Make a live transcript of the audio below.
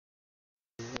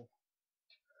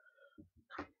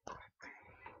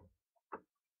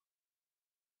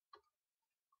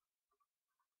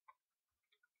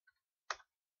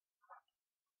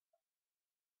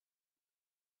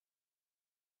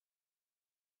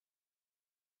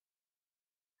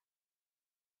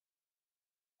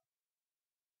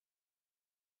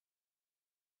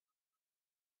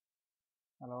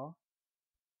Halo,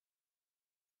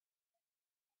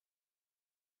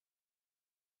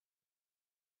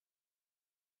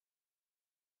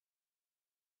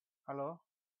 halo,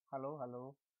 halo, halo,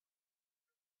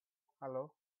 halo.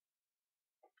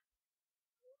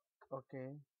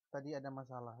 Oke, tadi ada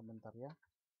masalah, bentar ya.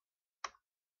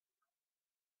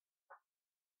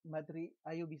 Mbak Tri,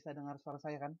 ayo bisa dengar suara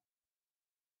saya kan?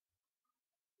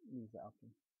 Bisa,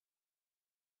 oke.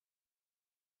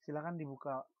 Silakan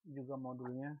dibuka juga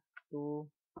modulnya. Tuh,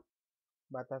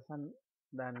 batasan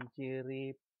dan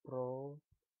ciri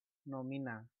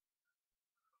pronomina.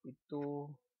 Itu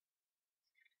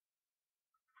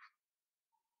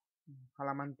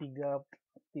halaman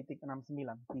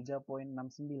 3.69,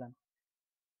 3.69.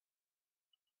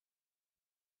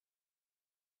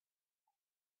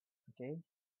 Oke,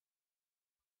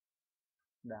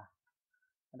 dah.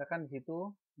 Ada kan di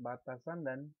situ batasan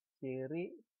dan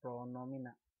ciri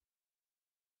pronomina.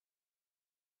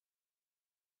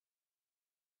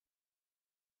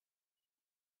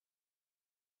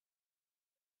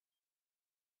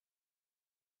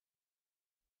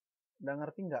 Udah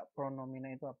ngerti nggak pronomina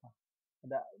itu apa?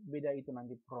 Ada beda itu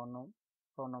nanti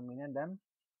pronomina dan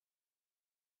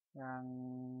yang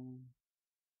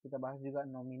kita bahas juga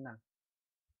nomina.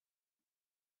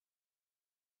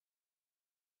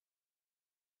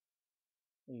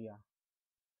 Iya.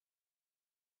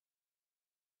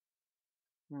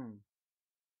 Hmm,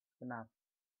 benar.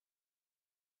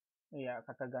 Iya,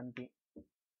 kata ganti.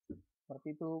 Seperti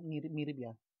itu mirip-mirip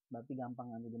ya. Berarti gampang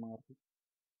nanti dimengerti.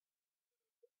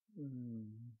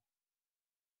 Hmm,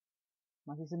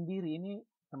 masih sendiri ini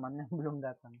temannya belum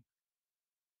datang.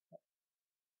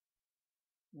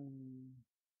 Hmm,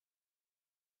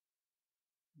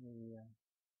 iya.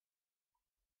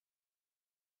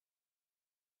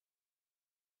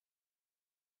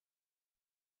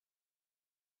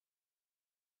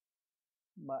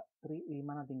 Mbak Tri di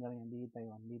mana tinggalnya? Di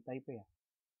Taiwan, di Taipei ya?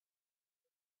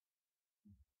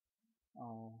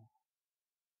 Oh,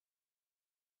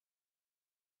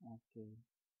 oke.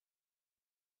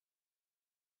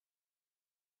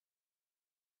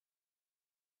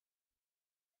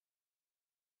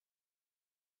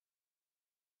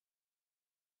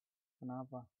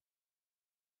 Kenapa?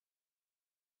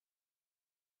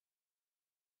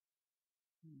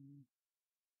 Hmm,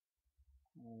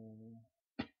 oh,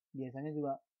 biasanya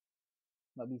juga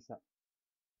nggak bisa.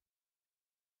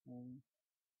 Hmm,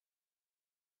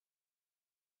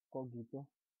 kok gitu?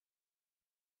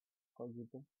 Kok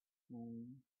gitu?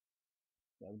 Hmm,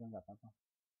 ya udah nggak apa-apa.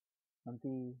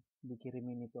 Nanti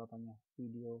dikirimin itu apanya,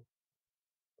 video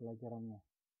pelajarannya.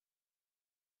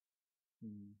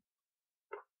 Hmm.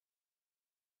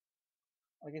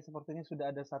 Oke, sepertinya sudah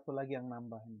ada satu lagi yang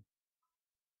nambah nih.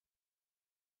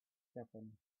 Siapa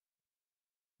nih?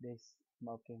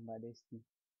 Oke, Mbak Desti.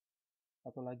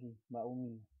 Satu lagi, Mbak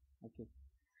Umi. Oke,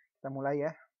 kita mulai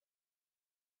ya.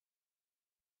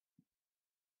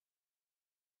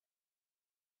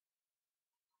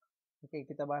 Oke,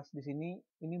 kita bahas di sini.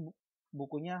 Ini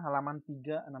bukunya halaman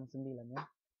 369 ya.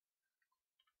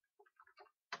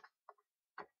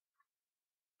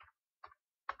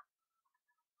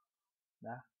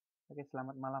 Dah. Oke,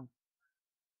 selamat malam.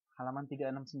 Halaman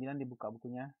 369 dibuka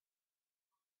bukunya.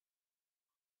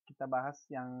 Kita bahas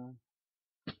yang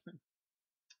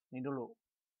ini dulu.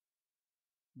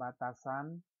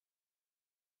 Batasan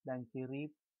dan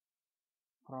ciri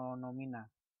pronomina.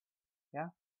 Ya.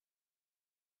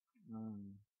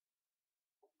 Hmm.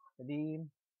 Jadi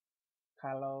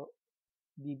kalau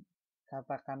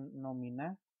dikatakan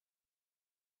nomina,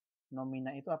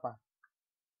 nomina itu apa?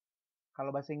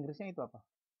 Kalau bahasa Inggrisnya itu apa?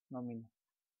 Nomina.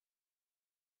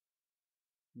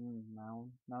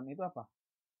 Noun. Noun itu apa?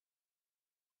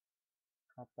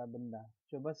 Kata benda.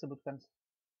 Coba sebutkan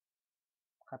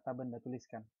kata benda,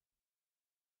 tuliskan.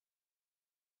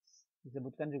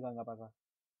 Disebutkan juga nggak apa-apa.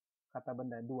 Kata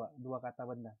benda, dua kata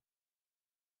benda.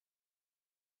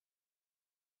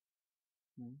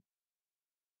 Hmm.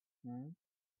 Hmm.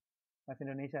 Bahasa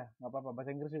Indonesia, nggak apa-apa.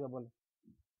 Bahasa Inggris juga boleh.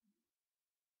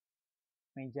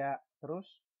 Meja, terus.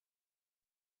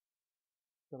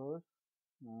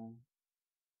 Hmm.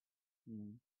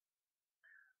 Hmm.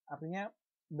 Artinya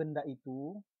benda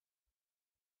itu,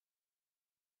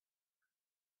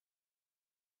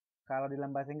 kalau di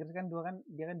dalam bahasa Inggris kan dua kan,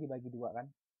 dia kan dibagi dua kan.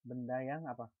 Benda yang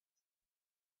apa?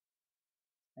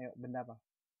 Ayo, benda apa?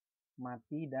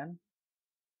 Mati dan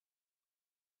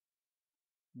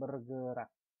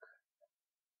bergerak,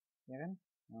 ya kan?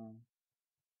 Hmm.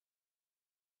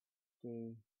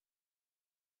 Oke.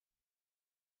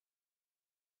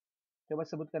 Coba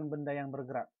sebutkan benda yang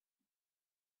bergerak.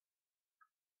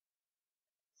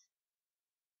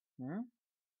 Hmm?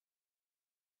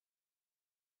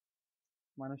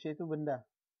 Manusia itu benda.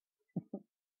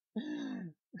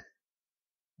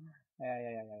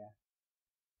 Ya.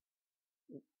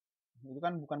 Itu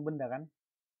kan bukan benda kan?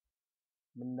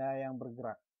 Benda yang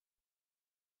bergerak.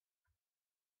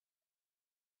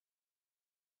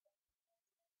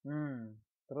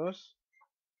 Terus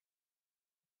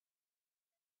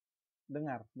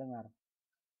dengar.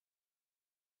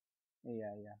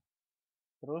 Iya.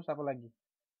 Terus apa lagi?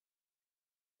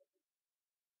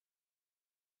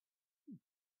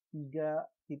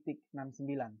 3,69.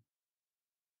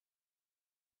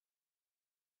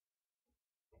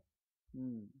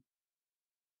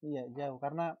 Iya, jauh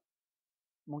karena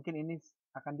mungkin ini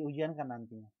akan diujiankan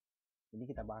nantinya. Jadi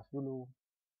kita bahas dulu.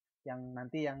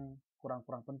 Yang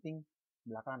kurang-kurang penting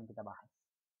belakangan kita bahas.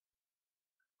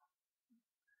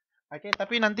 Oke,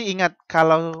 tapi nanti ingat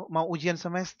kalau mau ujian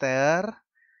semester,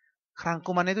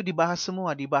 rangkumannya itu dibahas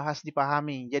semua,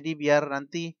 dipahami. Jadi biar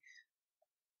nanti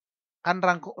kan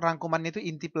rangkumannya itu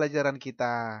inti pelajaran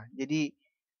kita. Jadi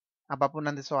apapun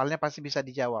nanti soalnya pasti bisa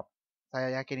dijawab.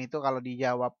 Saya yakin itu kalau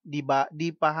dijawab,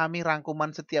 dipahami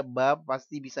rangkuman setiap bab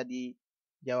pasti bisa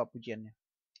dijawab ujiannya.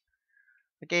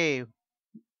 Oke,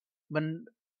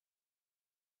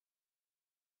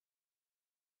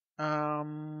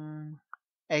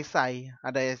 esai,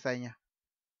 ada esainya.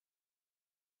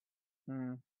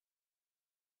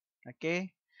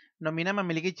 Oke. Nomina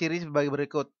memiliki ciri sebagai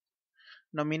berikut.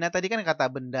 Nomina tadi kan kata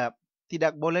benda.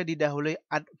 Tidak boleh didahului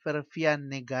adverbial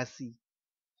negasi.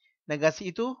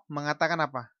 Negasi itu mengatakan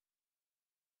apa?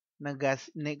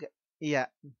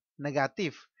 Iya,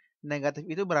 negatif. Negatif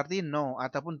itu berarti no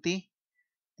ataupun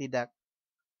tidak.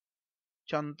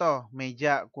 Contoh,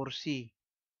 meja, kursi,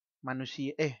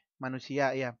 manusia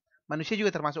ya. Manusia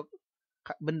juga termasuk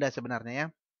benda sebenarnya ya.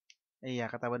 Iya,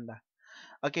 kata benda.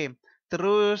 Oke,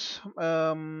 terus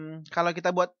kalau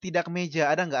kita buat tidak meja,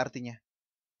 ada nggak artinya?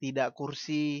 Tidak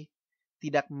kursi,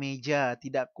 tidak meja,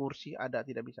 tidak kursi, ada,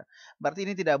 tidak bisa. Berarti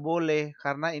ini tidak boleh,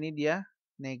 karena ini dia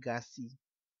negasi.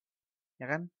 Ya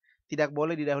kan? Tidak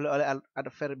boleh didahului oleh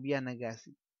adverbial negasi.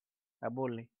 Tidak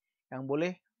boleh. Yang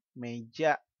boleh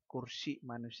meja, kursi,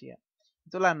 manusia.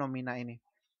 Itulah nomina ini.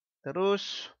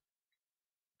 Terus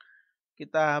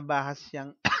kita bahas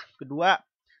yang kedua.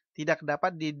 Tidak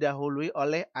dapat didahului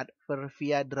oleh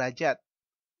adverbial derajat.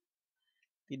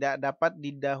 Tidak dapat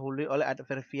didahului oleh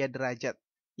adverbial derajat.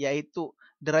 Yaitu,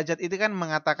 derajat itu kan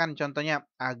mengatakan contohnya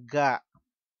agak,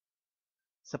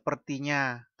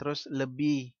 sepertinya, terus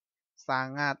lebih,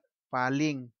 sangat,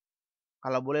 paling.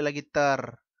 Kalau boleh lagi ter.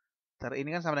 Ter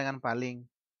ini kan sama dengan paling.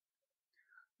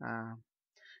 Nah,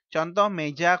 contoh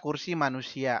meja, kursi,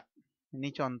 manusia.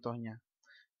 Ini contohnya.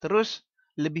 Terus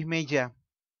lebih meja.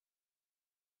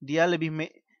 Dia lebih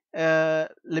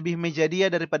meja dia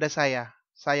daripada saya.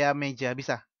 Saya meja,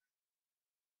 bisa?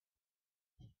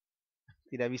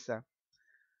 Tidak bisa.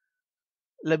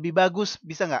 Lebih bagus,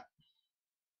 bisa nggak?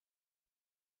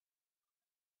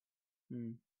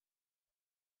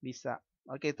 Bisa.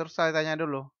 Oke, terus saya tanya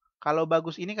dulu. Kalau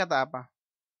bagus ini kata apa?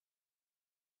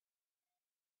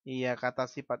 Iya, kata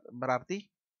sifat.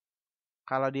 Berarti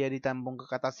kalau dia ditambung ke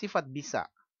kata sifat bisa.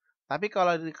 Tapi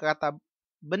kalau di kata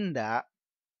benda,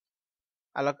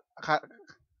 kalau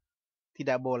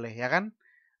tidak boleh, ya kan?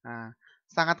 Nah,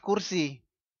 sangat kursi.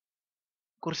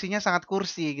 Kursinya sangat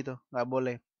kursi gitu, nggak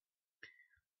boleh.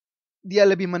 Dia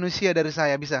lebih manusia dari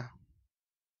saya, bisa?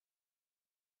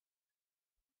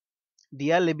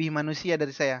 Dia lebih manusia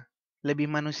dari saya. Lebih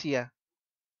manusia.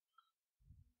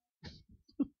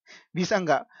 Bisa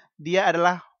nggak? Dia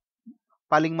adalah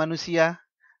paling manusia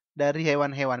dari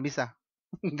hewan-hewan. Bisa?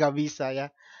 Nggak bisa ya.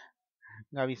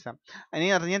 Nggak bisa.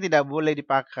 Ini artinya tidak boleh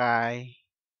dipakai.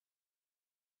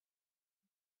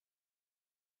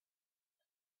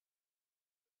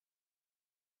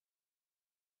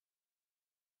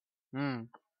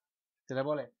 Tidak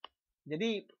boleh.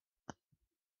 Jadi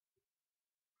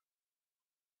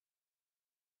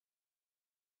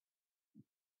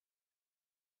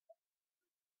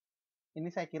ini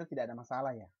saya kira tidak ada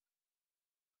masalah ya.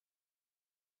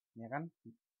 Ya kan?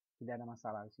 Tidak ada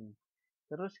masalah di sini.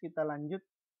 Terus kita lanjut.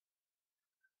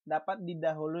 Dapat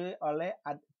didahului oleh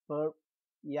adverb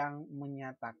yang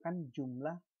menyatakan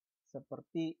jumlah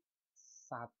seperti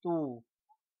satu,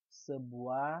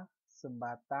 sebuah,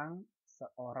 sebatang,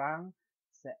 seorang,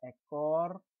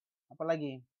 seekor,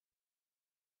 apalagi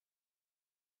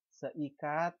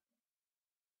seikat,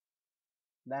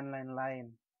 dan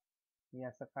lain-lain. Ya,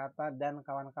 sekata dan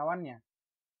kawan-kawannya.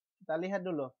 Kita lihat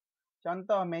dulu.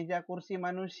 Contoh meja kursi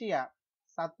manusia.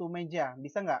 Satu meja.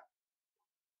 Bisa nggak?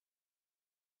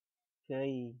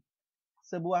 Oke.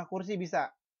 Sebuah kursi bisa.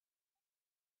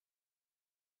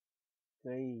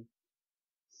 Oke.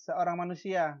 seorang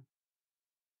manusia.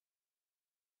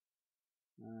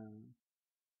 Nah,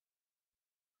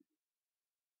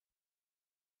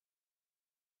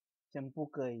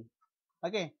 cempukei.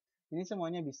 Oke, ini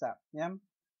semuanya bisa. Ya.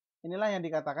 Inilah yang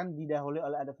dikatakan didahului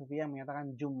oleh adverb via yang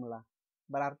menyatakan jumlah.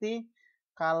 Berarti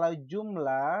kalau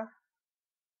jumlah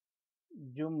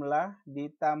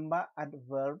ditambah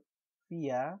adverb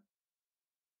via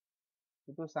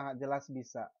itu sangat jelas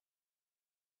bisa.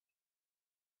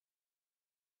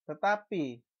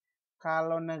 Tetapi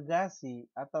kalau negasi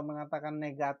atau mengatakan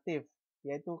negatif,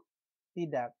 yaitu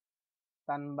tidak,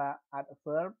 tanpa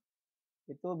adverb,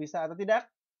 itu bisa atau tidak?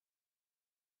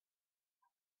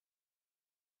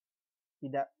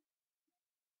 Tidak.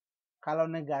 Kalau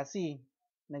negasi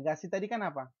tadi kan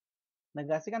apa?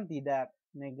 Negasi kan tidak.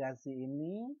 Negasi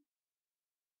ini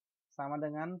sama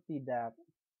dengan tidak.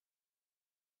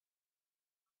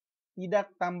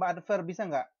 Tidak tambah adverb bisa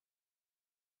nggak?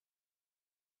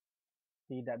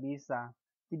 Tidak bisa.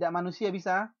 Tidak manusia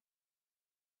bisa?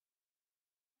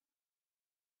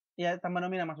 Ya, tambah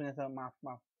nomina maksudnya.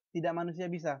 Maaf. Tidak manusia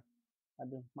bisa?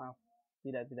 Aduh, maaf.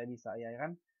 Tidak bisa. Ya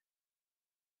kan?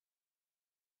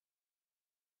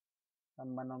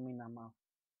 Tambah nomina, maaf.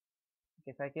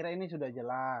 Oke, saya kira ini sudah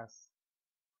jelas.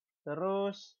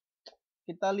 Terus,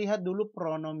 kita lihat dulu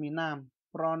pronomina.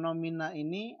 Pronomina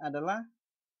ini adalah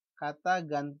kata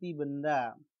ganti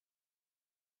benda.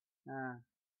 Nah,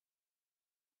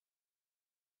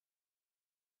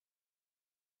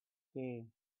 oke.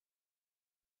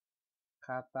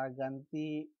 Kata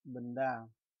ganti benda.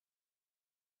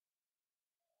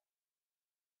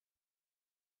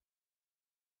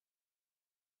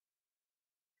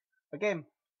 Oke.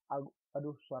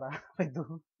 Aduh, suara apa itu?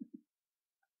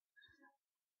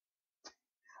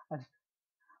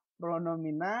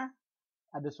 Pronomina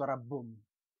ada suara boom.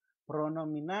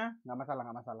 Pronomina nggak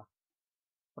masalah.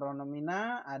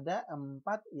 Pronomina ada 4,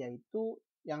 yaitu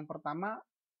yang pertama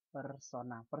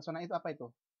persona. Persona itu apa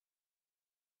itu?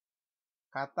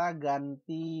 Kata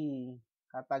ganti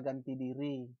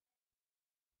diri.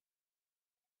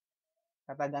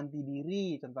 Kata ganti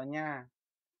diri, contohnya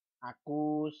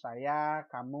aku, saya,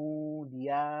 kamu,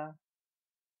 dia.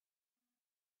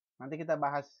 Nanti kita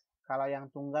bahas kalau yang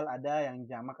tunggal ada, yang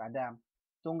jamak ada.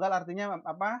 Tunggal artinya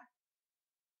apa?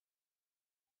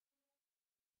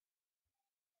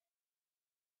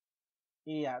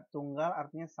 Iya, tunggal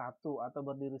artinya satu atau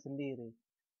berdiri sendiri.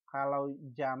 Kalau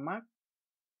jamak,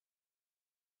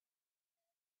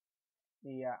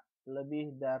 iya,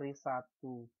 lebih dari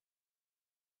satu.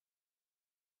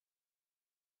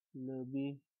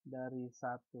 Lebih dari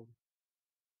satu.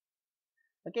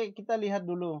 Oke, kita lihat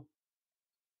dulu.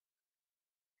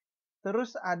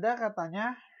 Terus ada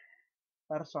katanya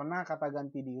persona, kata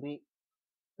ganti diri.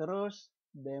 Terus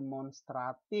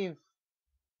demonstratif,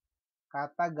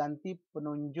 kata ganti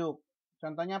penunjuk.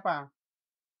 Contohnya apa?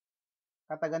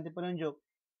 Kata ganti penunjuk.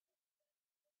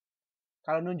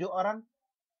 Kalau nunjuk orang,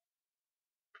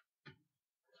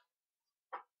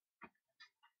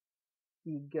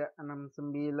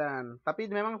 369. Tapi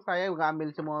memang saya nggak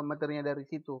ambil semua materinya dari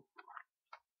situ.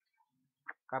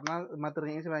 Karena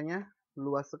materinya ini sebenarnya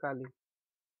luas sekali.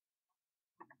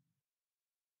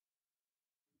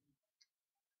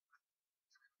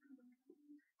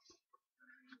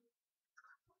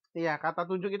 Iya, kata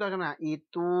tunjuk itu karena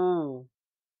itu,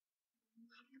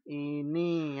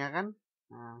 ini, ya kan?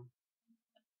 Nah,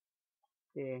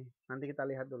 oke, nanti kita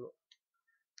lihat dulu.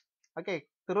 Oke,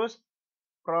 terus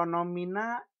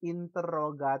pronomina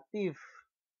interrogatif.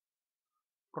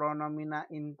 Pronomina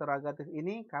interrogatif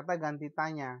ini kata ganti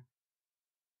tanya.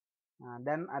 Nah,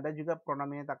 dan ada juga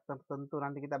pronomina tak tertentu,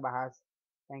 nanti kita bahas.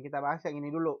 Yang kita bahas yang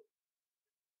ini dulu.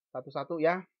 Satu-satu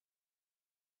ya.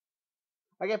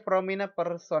 Oke, pronomina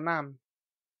persona.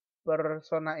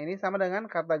 Persona ini sama dengan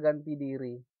kata ganti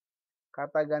diri.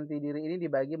 Kata ganti diri ini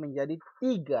dibagi menjadi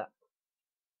 3.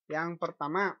 Yang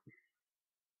pertama,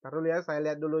 taruh ya, saya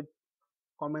lihat dulu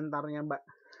komentarnya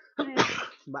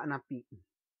Mbak Napi.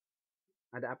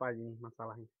 Ada apa ini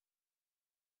masalahnya?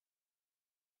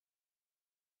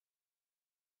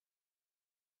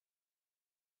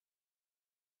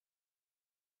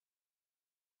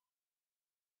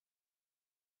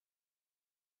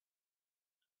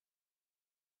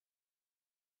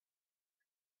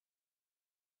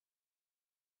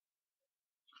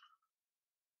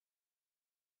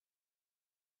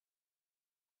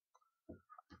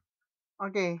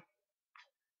 Oke,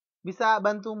 bisa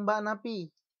bantu Mbak Napi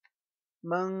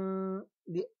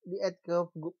di add ke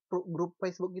grup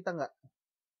Facebook kita nggak?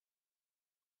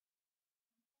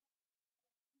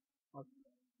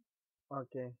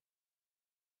 Oke.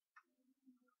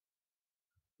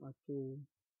 Oke.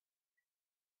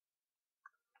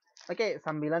 Oke,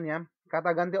 sambilan ya.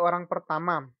 Kata ganti orang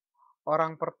pertama.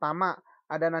 Orang pertama,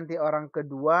 ada nanti orang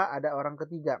kedua, ada orang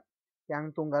ketiga.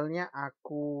 Yang tunggalnya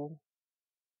aku,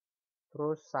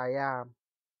 terus saya.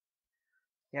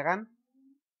 Ya kan?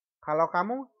 Kalau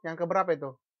kamu, yang keberapa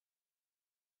itu?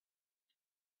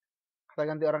 Kata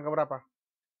ganti orang keberapa?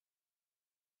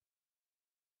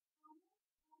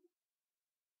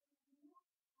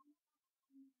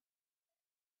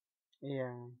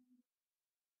 Iya.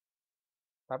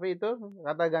 Tapi itu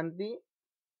kata ganti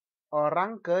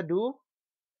orang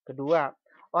kedua.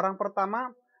 Orang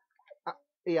pertama,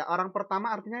 iya, orang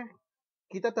pertama artinya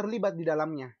kita terlibat di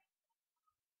dalamnya.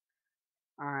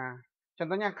 Ah,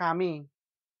 contohnya kami.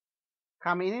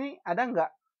 Kami ini ada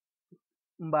nggak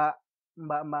Mbak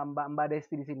Mbak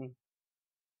Desti di sini?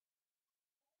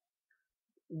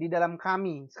 Di dalam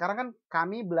kami. Sekarang kan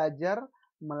kami belajar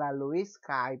melalui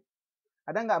Skype.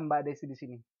 Ada nggak Mbak Desi di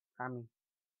sini? Kami.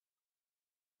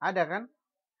 Ada kan?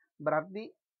 Berarti,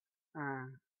 nah,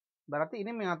 berarti ini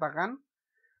mengatakan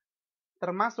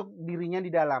termasuk dirinya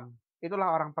di dalam. Itulah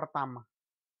orang pertama.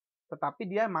 Tetapi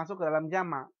dia masuk ke dalam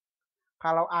jamak.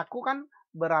 Kalau aku kan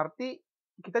berarti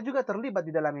kita juga terlibat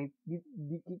di dalam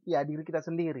ya diri kita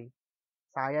sendiri.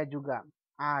 Saya juga.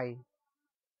 I.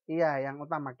 Iya, yang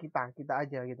utama kita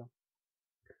aja gitu.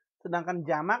 Sedangkan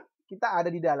jamak kita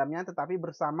ada di dalamnya tetapi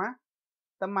bersama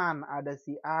teman. Ada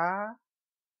si A,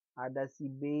 ada si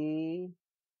B,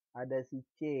 ada si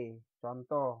C.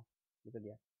 Contoh, gitu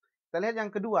dia. Kita lihat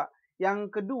yang kedua.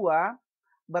 Yang kedua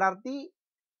berarti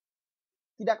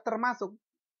tidak termasuk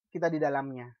kita di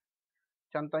dalamnya.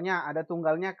 Contohnya ada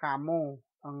tunggalnya kamu,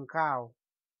 engkau.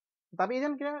 Tapi ini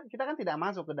kan kita kan tidak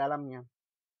masuk ke dalamnya.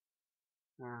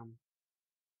 Nah,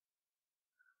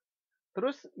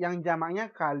 terus yang jamaknya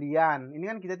kalian. Ini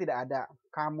kan kita tidak ada.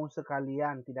 Kamu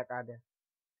sekalian tidak ada.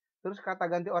 Terus kata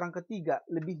ganti orang ketiga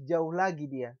lebih jauh lagi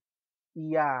dia.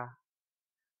 Iya.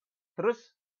 Terus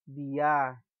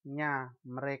dia, nya,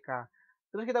 mereka.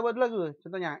 Terus kita buat lagi.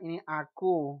 Contohnya ini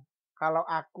aku. Kalau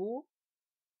aku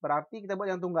berarti kita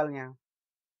buat yang tunggalnya.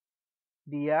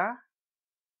 Dia,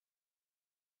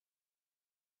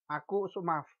 aku,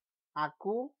 maaf.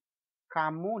 Aku,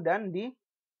 kamu, dan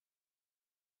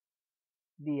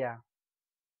dia.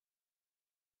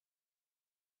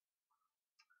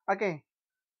 Oke.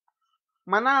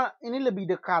 Mana ini lebih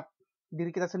dekat diri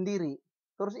kita sendiri.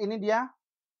 Terus ini dia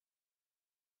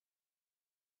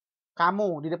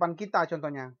kamu di depan kita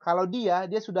contohnya. Kalau dia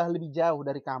sudah lebih jauh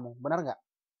dari kamu. Benar nggak?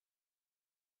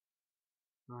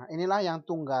 Nah, inilah yang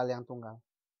tunggal.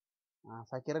 Nah,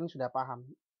 saya kira ini sudah paham.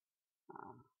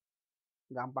 Nah,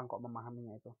 gampang kok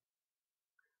memahaminya itu.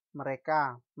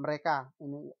 Mereka.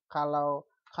 Ini kalau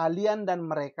kalian dan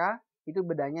mereka itu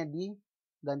bedanya di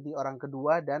ganti orang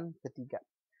kedua dan ketiga.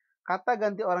 Kata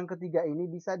ganti orang ketiga ini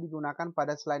bisa digunakan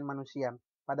pada selain manusia.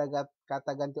 Pada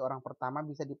kata ganti orang pertama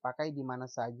bisa dipakai di mana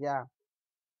saja.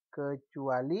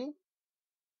 Kecuali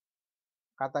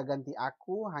kata ganti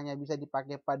aku hanya bisa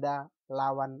dipakai pada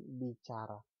lawan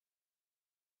bicara.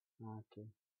 Oke.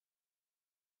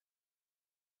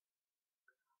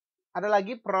 Ada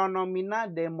lagi pronomina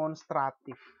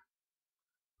demonstratif.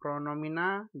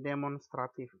 Pronomina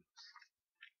demonstratif.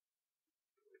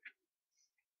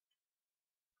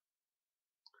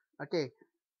 Oke.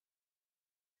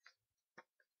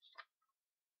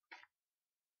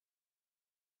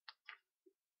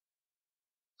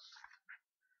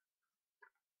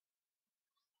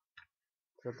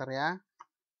 Sebentar ya.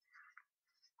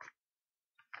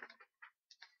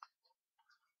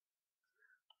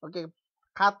 Oke.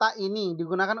 Kata ini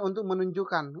digunakan untuk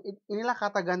menunjukkan. Inilah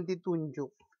kata ganti tunjuk.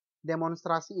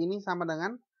 Demonstrasi ini sama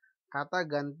dengan kata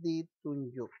ganti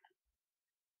tunjuk.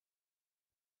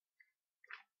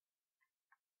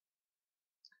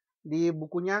 Di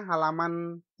bukunya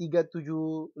halaman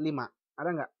 375. Ada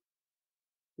nggak?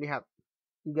 Lihat.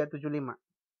 375.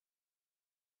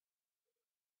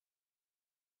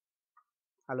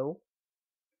 Halo?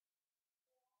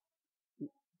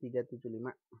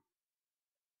 375.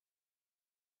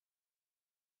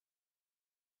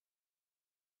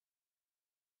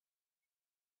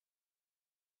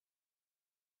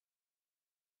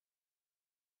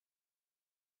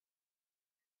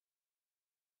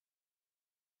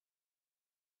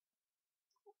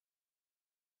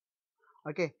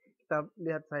 Oke, kita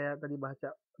lihat saya tadi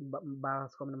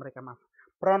bahas komen mereka, maaf.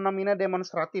 Pronomina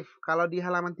demonstratif. Kalau di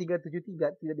halaman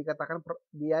 373 tidak dikatakan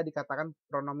dia dikatakan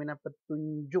pronomina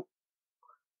petunjuk.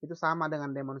 Itu sama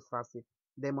dengan demonstratif.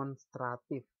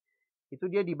 Demonstratif. Itu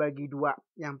dia dibagi dua.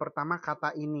 Yang pertama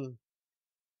kata ini.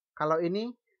 Kalau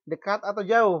ini dekat atau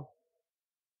jauh?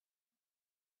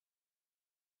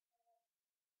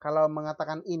 Kalau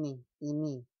mengatakan ini.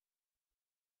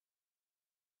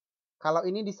 Kalau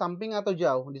ini di samping atau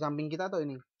jauh? Di samping kita atau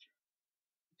ini?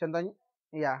 Contohnya,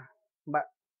 iya, Mbak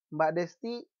Mbak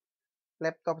Desti,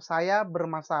 laptop saya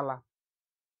bermasalah.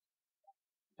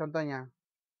 Contohnya.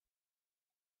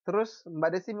 Terus Mbak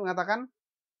Desti mengatakan,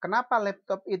 kenapa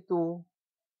laptop itu?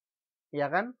 Ya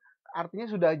kan? Artinya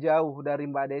sudah jauh dari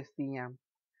Mbak Destinya.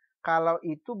 Kalau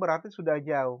itu berarti sudah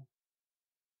jauh.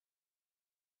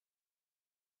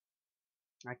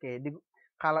 Oke,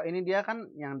 kalau ini dia kan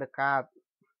yang dekat.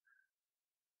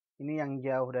 Ini yang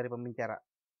jauh dari pembicara.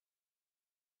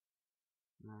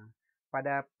 Nah,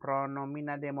 pada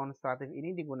pronomina demonstratif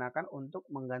ini digunakan untuk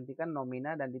menggantikan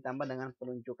nomina dan ditambah dengan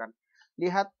penunjukan.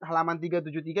 Lihat halaman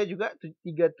 373 juga,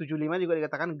 375 juga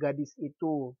dikatakan gadis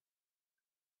itu.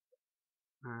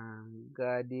 Nah,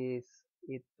 gadis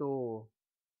itu.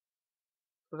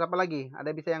 Terus apa lagi?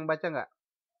 Ada bisa yang baca nggak?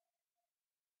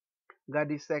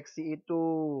 Gadis seksi itu.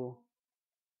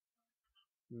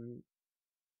 Hmm.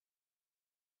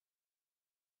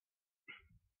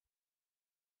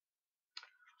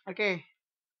 Oke,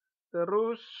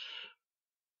 terus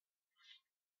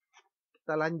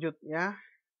kita lanjut ya.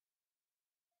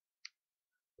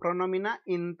 Pronomina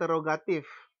interrogatif.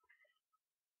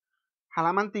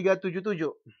 Halaman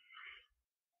 377.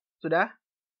 Sudah?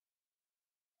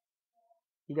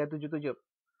 377.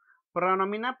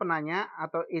 Pronomina penanya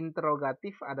atau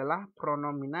interrogatif adalah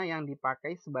pronomina yang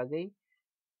dipakai sebagai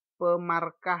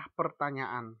pemarkah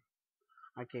pertanyaan.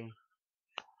 Oke.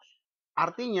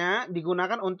 Artinya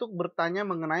digunakan untuk bertanya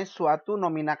mengenai suatu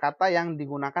nomina kata yang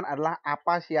digunakan adalah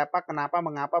apa, siapa, kenapa,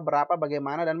 mengapa, berapa,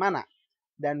 bagaimana, dan mana.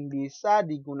 Dan bisa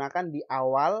digunakan di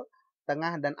awal,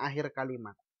 tengah, dan akhir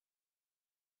kalimat.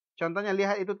 Contohnya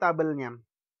lihat itu tabelnya.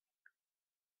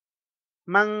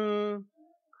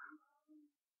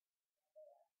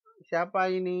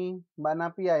 Siapa ini? Mbak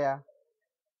Napia ya?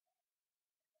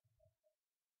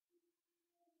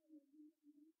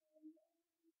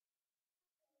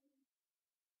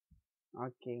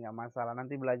 Oke, nggak masalah.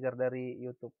 Nanti belajar dari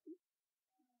YouTube.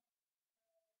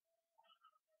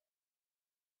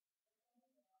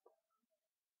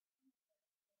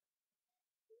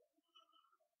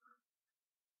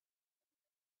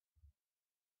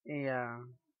 Iya,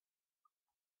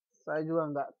 saya juga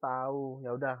nggak tahu.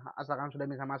 Ya udah, asalkan sudah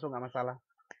bisa masuk nggak masalah.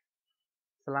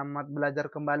 Selamat belajar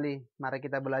kembali. Mari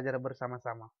kita belajar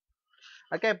bersama-sama.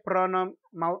 Oke,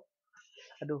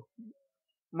 aduh,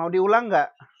 mau diulang nggak?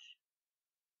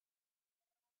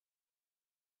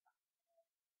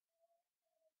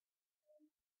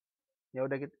 Ya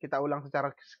udah kita ulang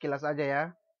secara sekilas aja ya.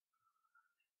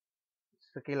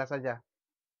 Sekilas saja.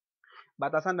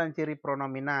 Batasan dan ciri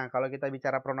pronomina. Kalau kita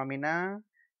bicara pronomina,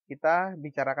 kita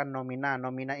bicarakan nomina.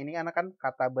 Nomina ini kan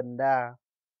kata benda.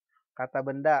 Kata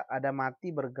benda ada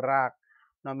mati bergerak.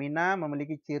 Nomina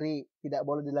memiliki ciri, tidak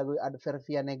boleh dilalui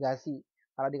adversia negasi.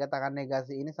 Kalau dikatakan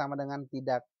negasi ini sama dengan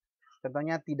tidak.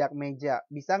 Contohnya tidak meja.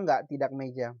 Bisa nggak tidak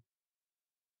meja?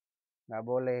 Nggak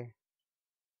boleh.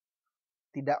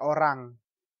 Tidak orang.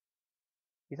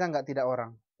 Bisa nggak tidak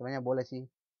orang? Sebenarnya boleh sih.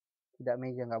 Tidak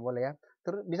meja nggak boleh ya.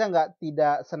 Terus bisa nggak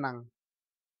tidak senang?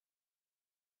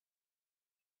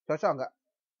 Cocok nggak?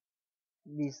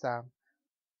 Bisa.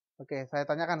 Oke, saya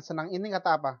tanyakan senang ini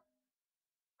kata apa?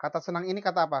 Kata senang ini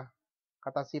kata apa?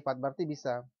 Kata sifat. Berarti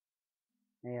bisa.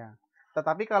 Iya.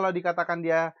 Tetapi kalau dikatakan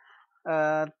dia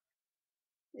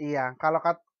iya, kalau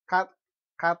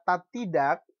kata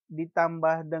tidak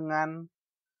ditambah dengan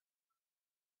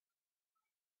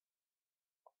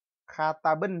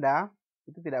kata benda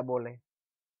itu tidak boleh.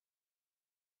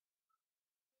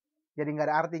 Jadi nggak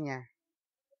ada artinya.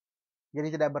 Jadi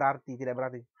tidak berarti, tidak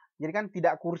berarti. Jadi kan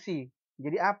tidak kursi.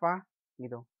 Jadi apa?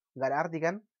 Gitu. Nggak ada arti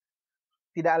kan?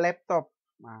 Tidak laptop.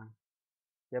 Nah,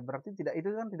 ya berarti tidak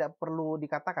itu kan tidak perlu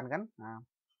dikatakan kan? Nah,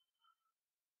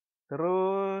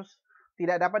 terus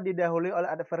tidak dapat didahului oleh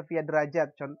adverbial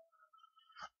derajat.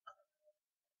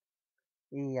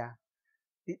 Iya.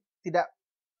 Tidak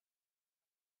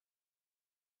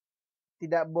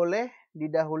tidak boleh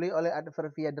didahului oleh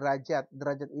adverbial derajat.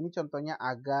 Derajat ini contohnya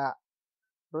agak,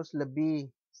 terus lebih,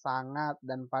 sangat,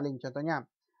 dan paling. Contohnya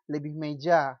lebih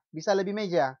meja. Bisa lebih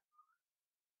meja?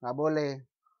 Nggak boleh.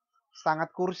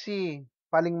 Sangat kursi.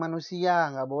 Paling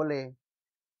manusia? Nggak boleh.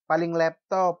 Paling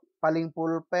laptop. Paling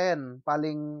pulpen.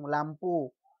 Paling lampu.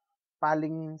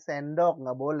 Paling sendok?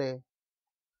 Nggak boleh.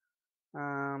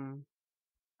 Um,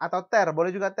 atau ter. Boleh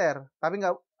juga ter. Tapi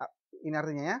nggak, ini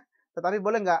artinya ya. Tetapi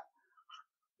boleh nggak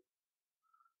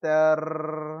ter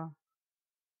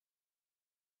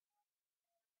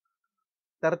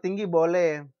tertinggi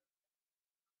boleh.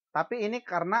 Tapi ini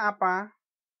karena apa?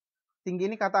 Tinggi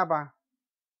ini kata apa?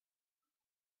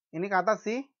 Ini kata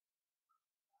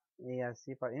Iya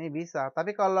sih, Pak. Ini bisa.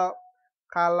 Tapi kalau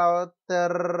kalau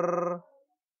ter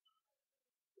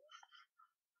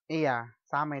iya,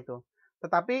 sama itu.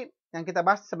 Tetapi yang kita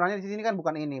bahas sebenarnya di sini kan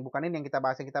bukan ini, bukan ini yang kita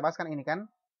bahas. Yang kita bahas kan ini kan.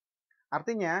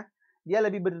 Artinya dia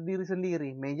lebih berdiri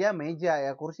sendiri. Meja, meja,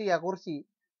 ya kursi, ya kursi.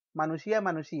 Manusia,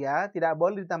 manusia, tidak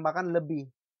boleh ditambahkan lebih.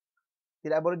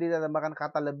 Tidak boleh ditambahkan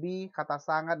kata lebih, kata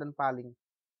sangat, dan paling.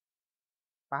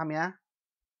 Paham ya?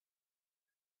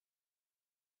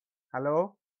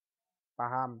 Halo?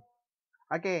 Paham.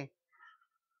 Oke.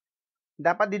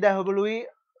 Dapat didahului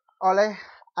oleh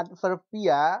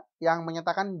adverbia yang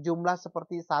menyatakan jumlah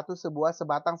seperti satu, sebuah,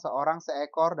 sebatang, seorang,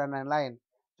 seekor, dan lain-lain.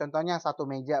 Contohnya satu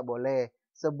meja boleh,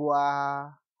 sebuah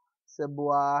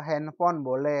sebuah handphone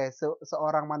boleh,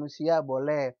 seorang manusia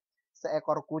boleh,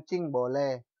 seekor kucing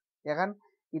boleh. Ya kan?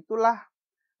 Itulah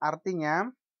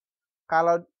artinya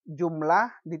kalau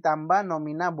jumlah ditambah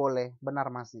nomina boleh,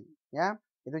 benar masih, ya.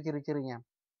 Itu ciri-cirinya.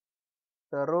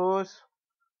 Terus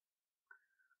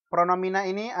pronomina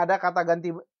ini ada kata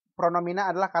ganti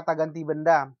pronomina adalah kata ganti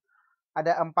benda.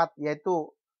 Ada 4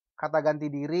 yaitu kata ganti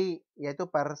diri yaitu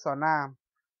persona.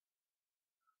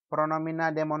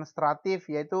 Pronomina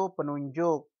demonstratif yaitu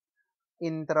penunjuk.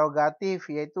 Interrogatif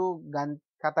yaitu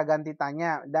kata ganti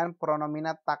tanya dan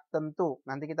pronomina tak tentu.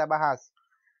 Nanti kita bahas.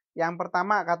 Yang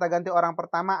pertama kata ganti orang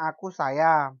pertama aku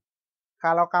saya.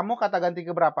 Kalau kamu kata ganti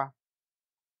keberapa?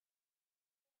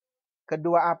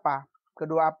 Kedua apa?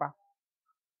 Kedua apa?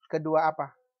 Kedua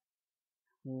apa?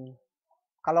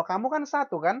 Kalau kamu kan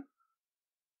satu kan?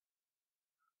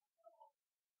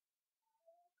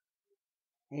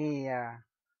 Iya.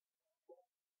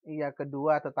 Iya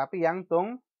kedua tetapi yang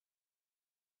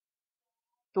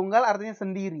tunggal artinya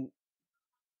sendiri.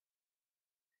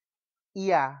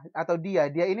 Iya atau dia.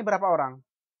 Dia ini berapa orang?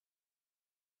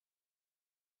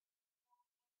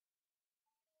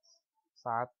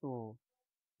 Satu.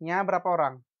 Nya berapa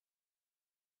orang?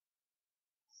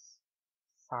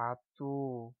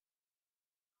 Satu.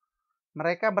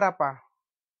 Mereka berapa?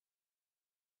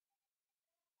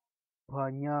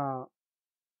 Banyak.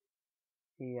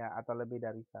 Iya, atau lebih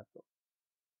dari satu.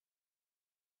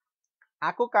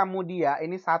 Aku, kamu, dia,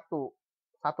 ini satu.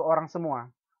 Satu orang semua.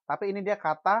 Tapi ini dia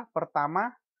kata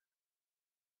pertama,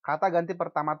 kata ganti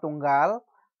pertama tunggal,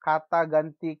 kata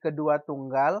ganti kedua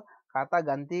tunggal, kata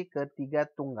ganti ketiga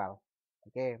tunggal.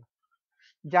 Oke.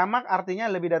 Jamak artinya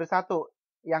lebih dari satu.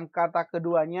 Yang kata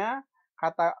keduanya,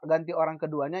 kata ganti orang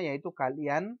keduanya yaitu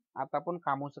kalian ataupun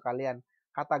kamu sekalian.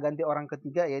 Kata ganti orang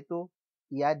ketiga yaitu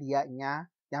ia, dia, nya,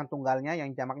 yang tunggalnya,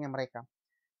 yang jamaknya mereka.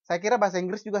 Saya kira bahasa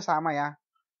Inggris juga sama ya.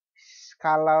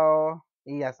 Kalau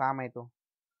iya sama itu.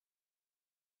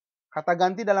 Kata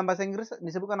ganti dalam bahasa Inggris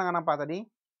disebutkan dengan apa tadi?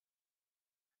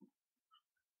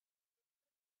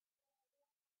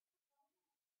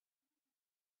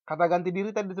 Kata ganti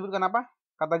diri tadi disebutkan apa?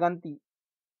 Kata ganti.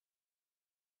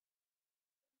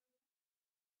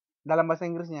 Dalam bahasa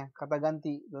Inggrisnya, kata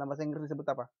ganti dalam bahasa Inggris disebut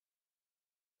apa?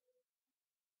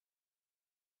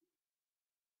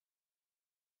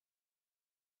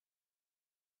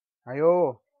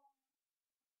 Ayo.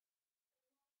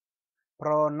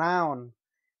 Pronoun.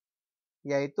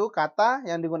 Yaitu kata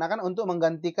yang digunakan untuk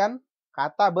menggantikan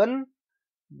kata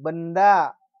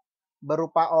benda.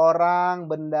 Berupa orang,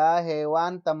 benda,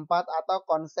 hewan, tempat, atau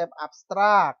konsep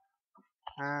abstrak.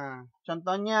 Nah,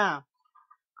 contohnya,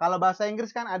 kalau bahasa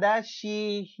Inggris kan ada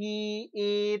she, he,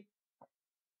 it,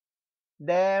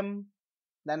 them,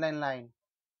 dan lain-lain.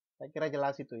 Saya kira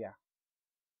jelas itu ya.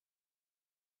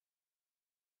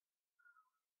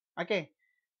 Oke,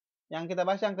 yang kita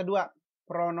bahas yang kedua,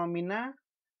 pronomina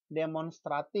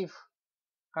demonstratif.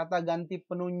 Kata ganti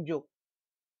penunjuk.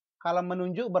 Kalau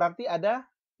menunjuk berarti ada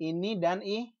ini dan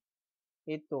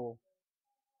itu.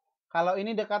 Kalau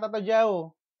ini dekat atau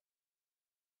jauh?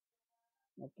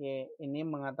 Oke, ini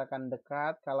mengatakan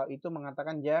dekat, kalau itu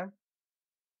mengatakan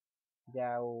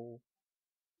jauh.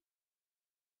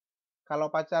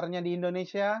 Kalau pacarnya di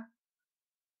Indonesia,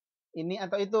 ini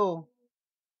atau itu?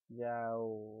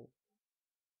 Jauh.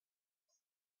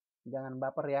 Jangan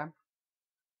baper ya.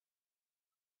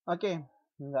 Oke,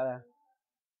 enggak lah.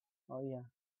 Oh iya.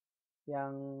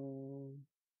 Yang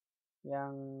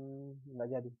yang enggak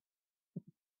jadi.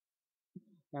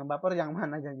 Yang baper yang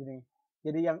mana jadi?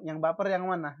 Jadi yang baper yang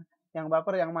mana? Yang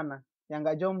baper yang mana? Yang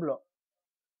enggak jomblo.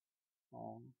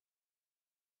 Oh,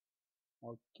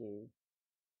 oke.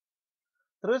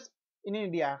 Terus ini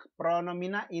dia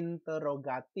pronomina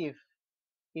interrogatif.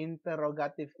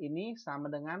 Interrogatif ini sama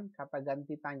dengan kata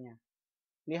ganti tanya.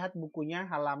 Lihat bukunya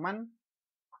halaman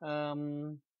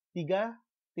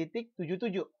 3.77.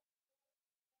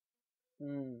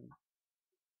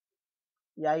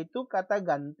 yaitu kata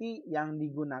ganti yang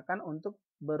digunakan untuk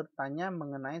bertanya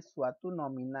mengenai suatu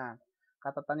nomina.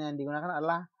 Kata tanya yang digunakan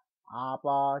adalah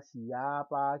apa,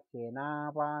 siapa,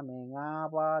 kenapa,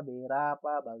 mengapa,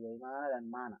 berapa, bagaimana, dan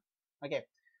mana. Oke,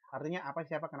 artinya apa,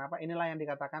 siapa, kenapa, inilah yang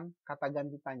dikatakan kata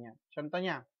ganti tanya.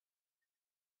 Contohnya,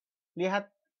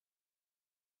 lihat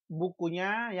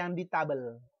bukunya yang di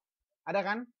tabel. Ada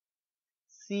kan?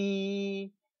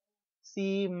 Si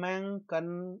meng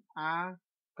ken a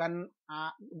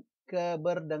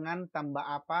keber dengan tambah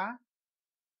apa,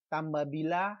 tambah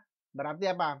bila, berarti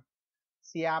apa?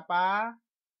 Siapa,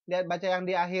 lihat baca yang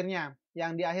di akhirnya.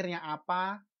 Yang di akhirnya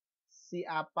apa,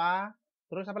 siapa,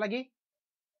 terus apa lagi?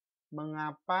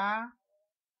 Mengapa,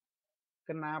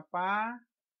 kenapa,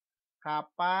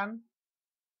 kapan,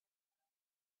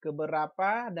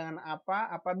 keberapa, dengan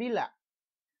apa, apabila.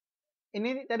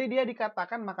 Ini tadi dia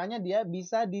dikatakan, makanya dia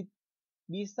bisa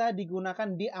digunakan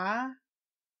di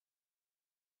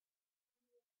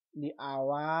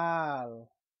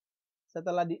awal.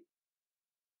 Setelah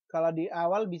kalau di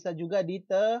awal bisa juga di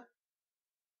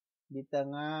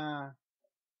tengah,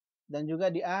 dan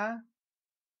juga di akhir.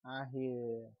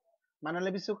 Mana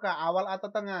lebih suka, awal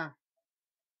atau tengah?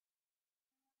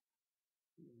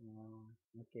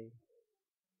 Oke.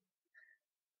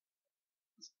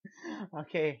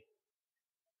 Oke.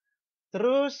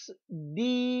 Terus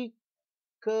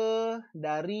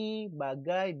dari,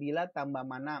 bagai, bila, tambah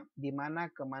mana, di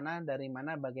mana, kemana, dari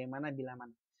mana, bagaimana, bila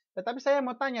mana. Tetapi saya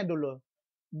mau tanya dulu,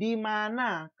 di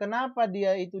mana, kenapa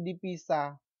dia itu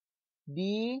dipisah?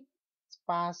 Di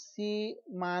spasi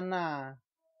mana?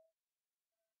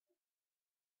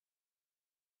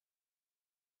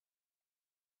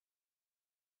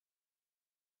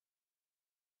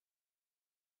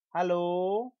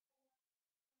 Halo?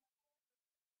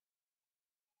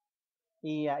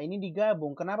 Iya, ini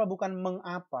digabung. Kenapa bukan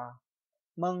mengapa?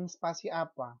 Mengspasi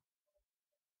apa?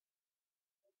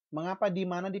 Mengapa di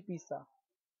mana dipisah?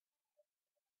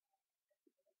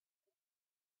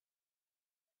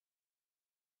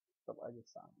 Tetap aja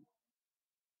sama.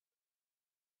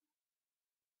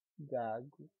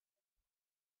 Gagu.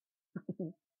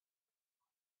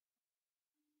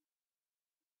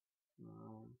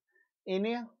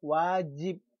 Ini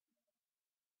wajib.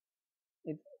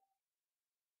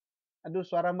 Aduh,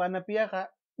 suara Mbak Napia, Kak.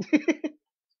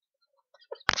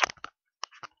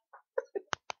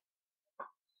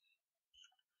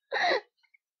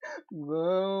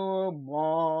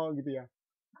 Mau gitu ya.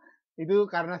 Itu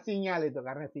karena sinyal itu,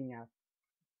 karena sinyal.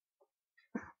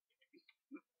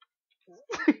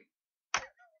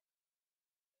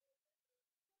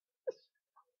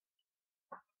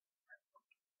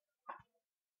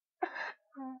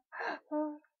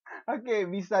 Oke,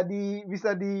 bisa di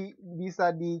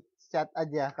chat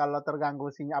aja kalau terganggu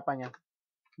sinyal apanya.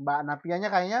 Mbak Napianya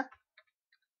kayaknya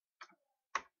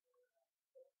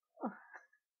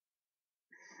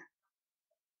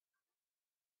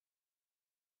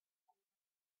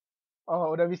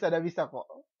udah bisa kok.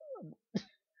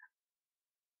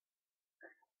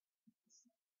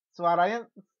 Suaranya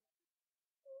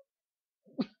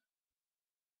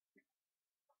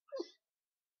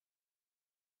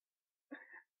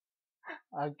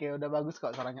oke, udah bagus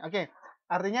kok suaranya. Oke,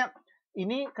 artinya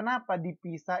ini kenapa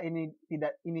dipisah, ini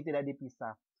tidak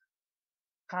dipisah.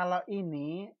 Kalau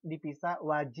ini dipisah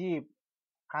wajib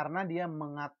karena dia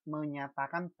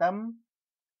menyatakan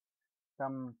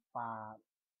tempat.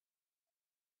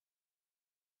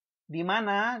 Di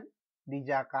mana? Di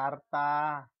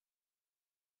Jakarta.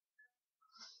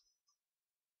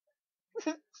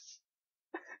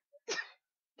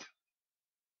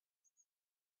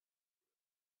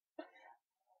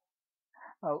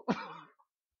 Oh.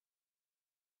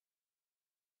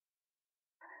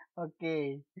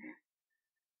 Oke.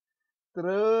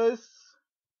 Terus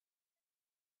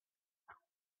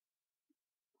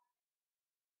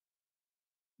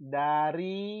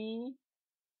dari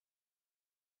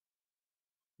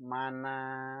mana?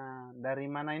 Dari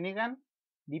mana ini kan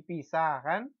dipisah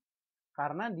kan?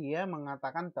 Karena dia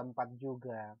mengatakan tempat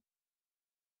juga.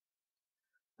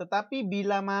 Tetapi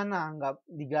bila mana nggak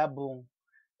digabung.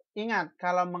 Ingat,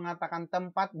 kalau mengatakan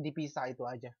tempat dipisah itu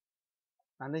aja.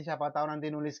 Nanti siapa tahu nanti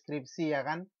nulis skripsi ya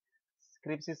kan?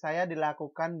 Skripsi saya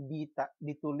dilakukan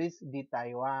ditulis di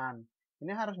Taiwan.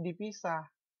 Ini harus dipisah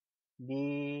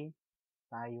di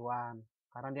Taiwan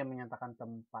karena dia menyatakan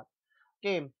tempat.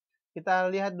 Oke,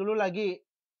 kita lihat dulu lagi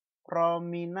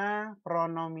pronomina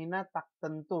tak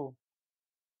tentu,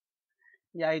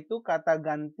 yaitu kata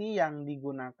ganti yang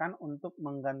digunakan untuk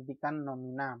menggantikan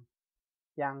nomina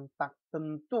yang tak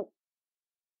tentu.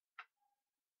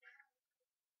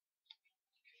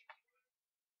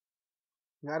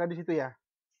 Nggak ada di situ ya?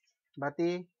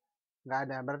 Berarti nggak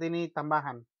ada. Berarti ini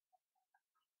tambahan.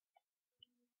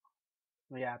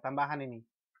 Ya, tambahan ini.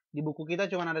 Di buku kita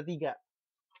cuma ada 3.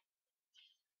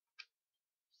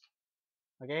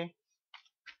 Oke?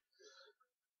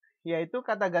 Yaitu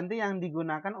kata ganti yang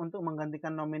digunakan untuk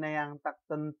menggantikan nomina yang tak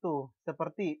tentu.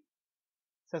 Seperti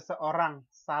seseorang,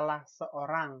 salah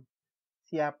seorang,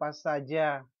 siapa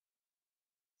saja,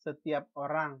 setiap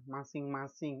orang,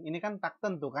 masing-masing. Ini kan tak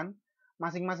tentu kan?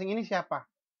 Masing-masing ini siapa?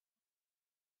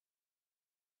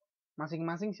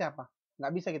 Masing-masing siapa?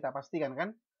 Nggak bisa kita pastikan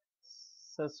kan?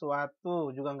 Sesuatu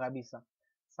juga nggak bisa.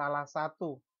 Salah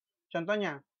satu.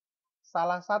 Contohnya,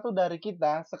 salah satu dari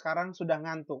kita sekarang sudah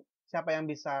ngantuk. Siapa yang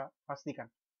bisa pastikan?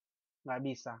 Nggak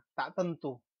bisa. Tak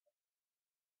tentu.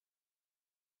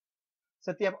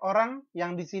 Setiap orang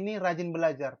yang di sini rajin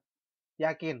belajar.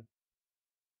 Yakin.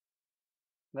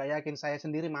 Nggak yakin, saya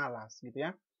sendiri malas gitu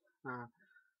ya. Nah,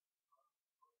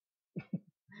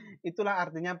 itulah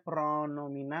artinya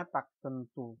pronomina tak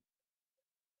tentu.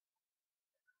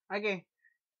 Oke,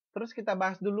 terus kita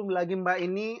bahas dulu lagi Mbak,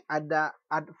 ini ada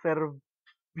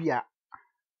adverbia.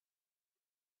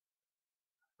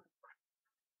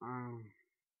 Hmm.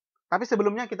 Tapi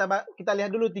sebelumnya kita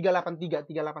lihat dulu 383.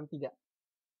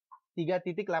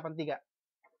 3.83.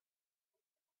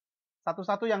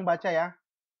 Satu-satu yang baca ya.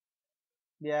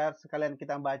 Biar sekalian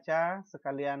kita baca,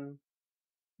 sekalian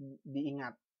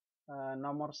diingat.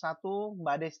 Nomor 1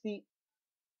 Mbak Desti.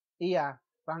 Iya,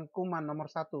 rangkuman nomor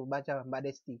 1. Baca Mbak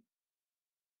Desti.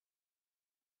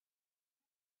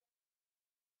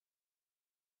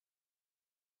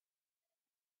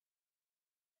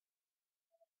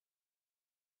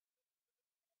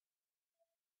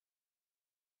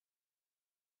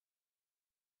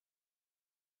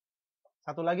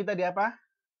 Satu lagi tadi apa?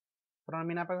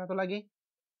 Pronomin apa satu lagi?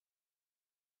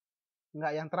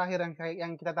 Enggak, yang terakhir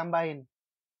yang kita tambahin.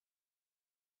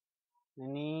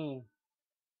 Ini.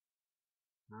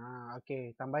 Nah,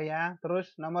 oke, tambah ya.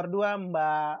 Terus nomor 2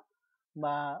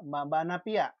 Mbak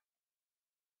Napia.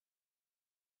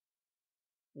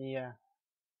 Iya.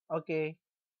 Oke.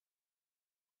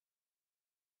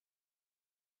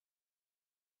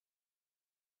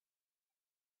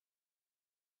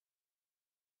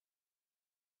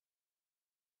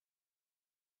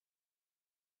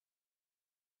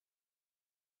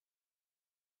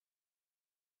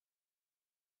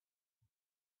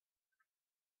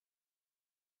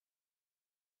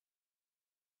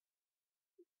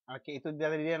 Oke, itu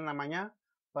dia namanya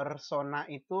persona,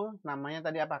 itu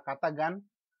namanya tadi apa? Kata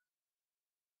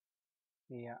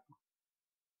iya,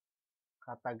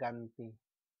 kata ganti.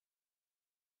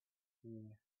 Iya.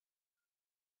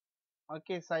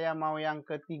 Oke, saya mau yang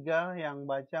ketiga yang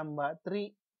baca Mbak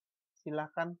Tri.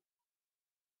 Silahkan.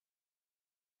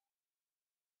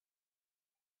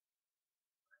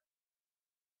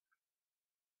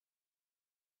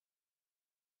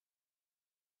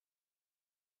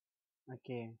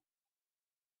 Oke.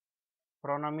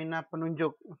 Pronomina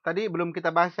penunjuk. Tadi belum kita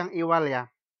bahas yang iwal ya.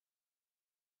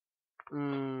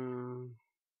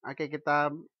 Oke,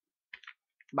 kita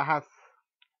bahas.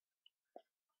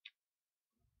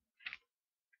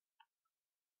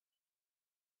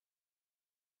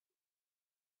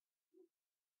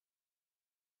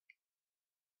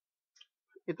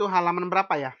 Itu halaman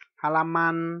berapa ya?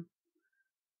 Halaman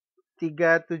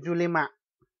 375.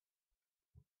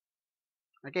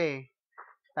 Oke.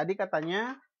 Tadi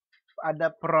katanya ada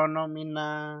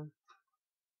pronomina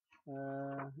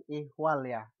ihwal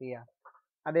ya. Iya.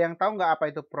 Ada yang tahu nggak apa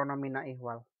itu pronomina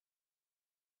ihwal?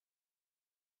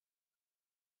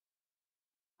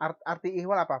 Arti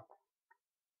ihwal apa?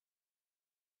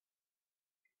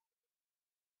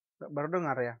 Baru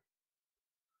dengar ya?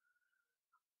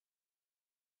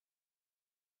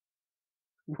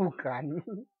 Bukan.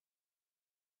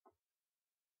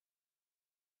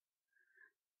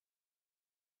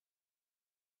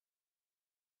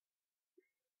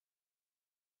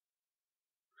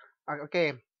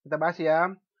 Oke, kita bahas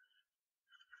ya.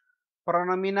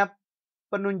 Pronomina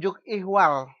penunjuk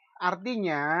ihwal.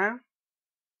 Artinya,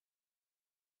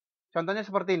 contohnya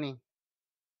seperti ini.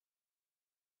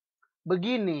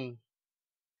 Begini,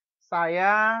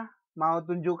 saya mau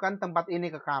tunjukkan tempat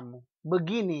ini ke kamu.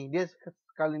 Begini, dia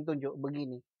sekalian tunjuk.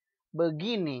 Begini.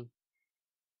 Begini.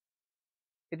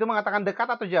 Itu mengatakan dekat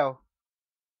atau jauh?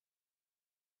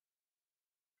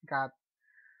 Dekat.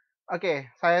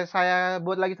 Oke, saya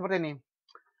buat lagi seperti ini.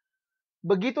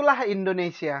 Begitulah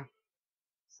Indonesia.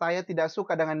 Saya tidak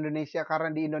suka dengan Indonesia karena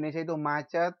di Indonesia itu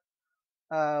macet,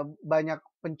 banyak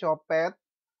pencopet,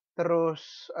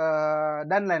 terus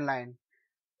dan lain-lain.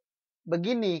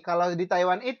 Begini, kalau di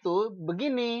Taiwan itu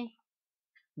begini,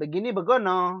 begini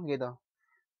begono gitu.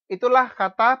 itulah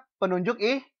kata penunjuk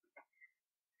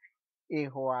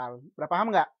ihwal. Udah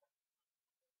paham nggak?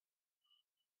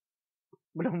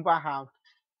 Belum paham.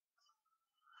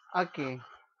 Oke,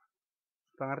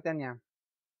 pengertiannya.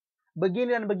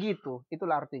 Begini dan begitu,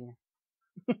 itulah artinya.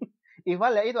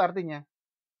 Ihwal ya itu artinya.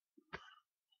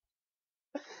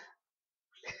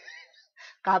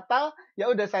 Kata, ya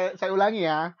udah saya ulangi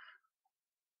ya.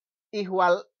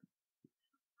 Ihwal,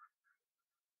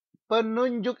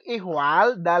 penunjuk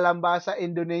ihwal dalam bahasa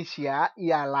Indonesia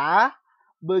ialah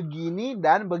begini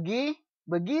dan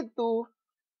begitu.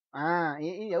 Ah,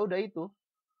 ya udah itu.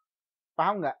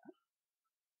 Paham nggak?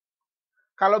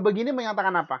 Kalau begini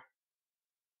menyatakan apa?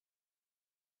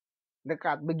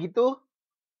 Dekat. Begitu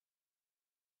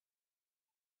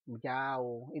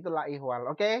jauh. Itulah ihwal.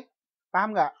 Oke?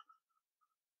 Paham nggak?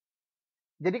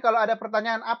 Jadi kalau ada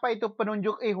pertanyaan apa itu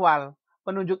penunjuk ihwal?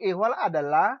 Penunjuk ihwal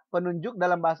adalah penunjuk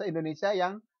dalam bahasa Indonesia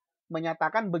yang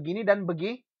menyatakan begini dan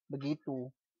begitu.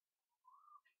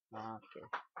 Oke.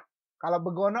 Kalau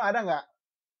begono ada nggak?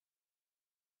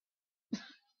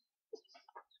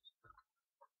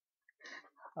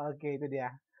 Oke, itu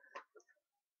dia.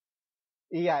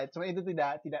 Iya, cuma itu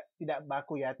tidak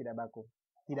baku ya, tidak baku.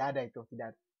 Tidak ada itu,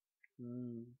 tidak.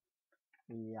 Hmm,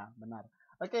 iya, benar.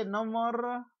 Oke,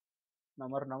 nomor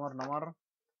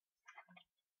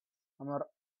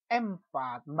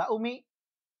 4. Mbak Umi.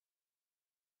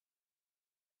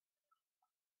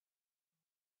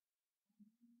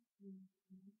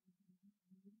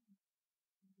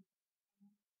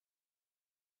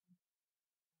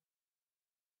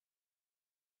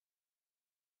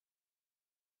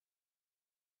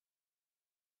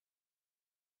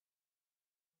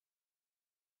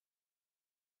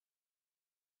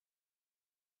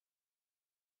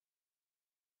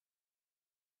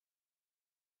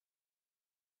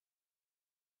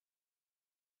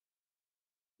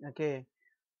 Oke.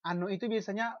 Anu itu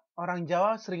biasanya orang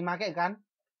Jawa sering make kan?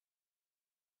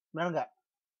 Benar nggak?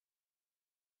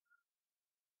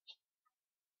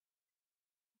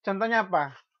 Contohnya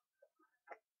apa?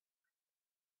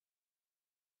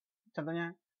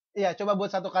 Contohnya, iya coba buat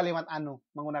satu kalimat anu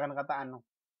menggunakan kata anu.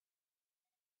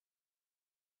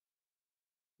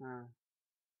 Nah,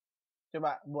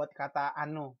 coba buat kata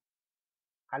anu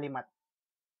kalimat.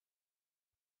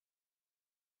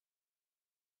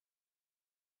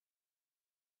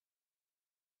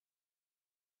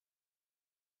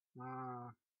 Nah,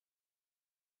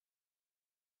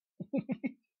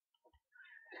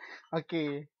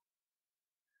 oke.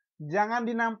 Jangan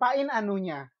dinampain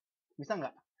anunya. Bisa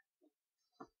nggak?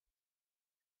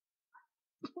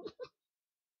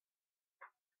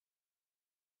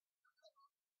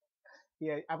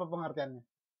 Iya, apa pengertiannya?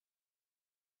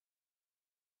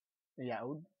 Ya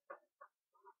udah.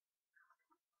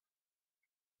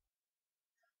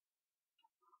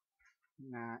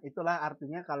 Nah, itulah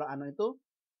artinya kalau anu itu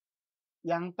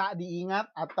yang tak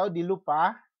diingat atau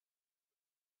dilupakan.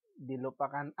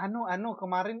 Anu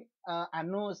kemarin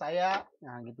anu saya,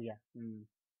 nah gitu ya.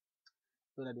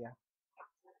 Itu dia.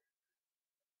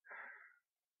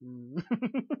 Hmm.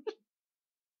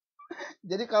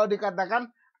 Jadi kalau dikatakan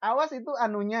awas itu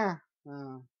anunya.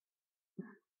 Nah,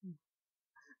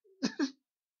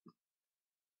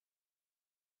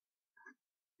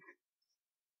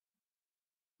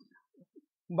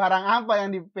 barang apa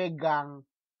yang dipegang?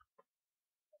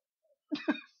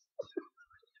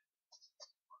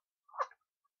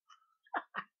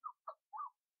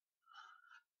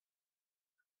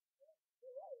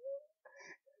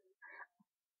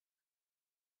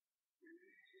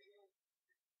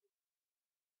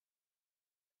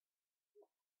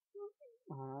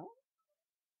 Oh,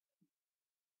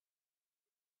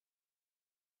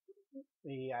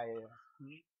 iya iya.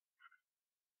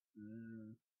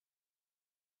 Hmm.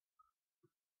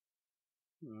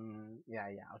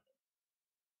 Ya ya. Oke.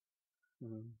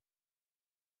 Hmm.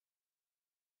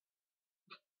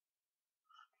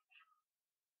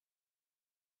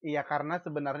 Iya karena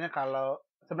sebenarnya kalau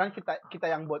sebenarnya kita kita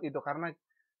yang buat itu karena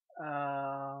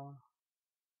eh,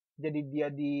 jadi dia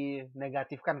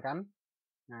dinegatifkan kan?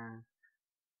 Nah,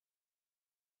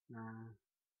 nah,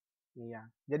 iya.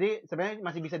 Jadi sebenarnya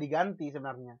masih bisa diganti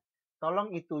sebenarnya. Tolong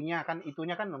itunya kan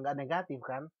nggak negatif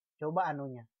kan? Coba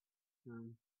anunya.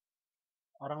 Hmm.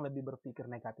 Orang lebih berpikir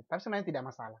negatif. Tapi sebenarnya tidak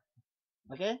masalah.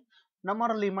 Oke?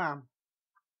 Nomor 5.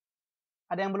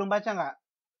 Ada yang belum baca nggak?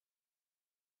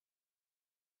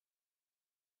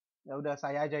 Ya udah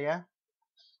saya aja ya.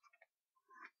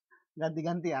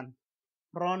 Ganti-gantian.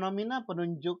 Pronomina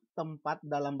penunjuk tempat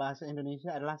dalam bahasa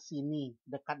Indonesia adalah sini,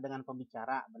 dekat dengan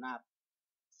pembicara, benar.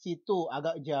 Situ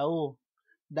agak jauh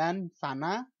dan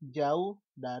sana jauh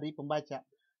dari pembaca.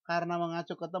 karena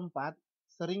mengacu ke tempat,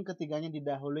 sering ketiganya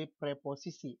didahului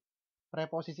preposisi.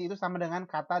 Preposisi itu sama dengan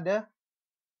kata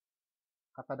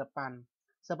depan.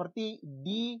 Seperti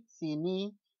di, sini,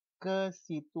 ke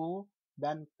situ,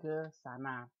 dan ke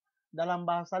sana. Dalam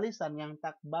bahasa lisan yang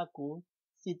tak baku,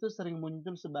 situ sering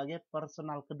muncul sebagai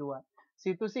personal kedua.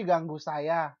 Situ sih ganggu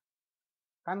saya.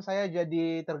 Kan saya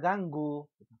jadi terganggu.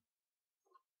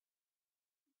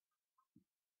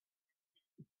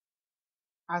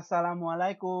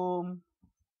 Assalamualaikum.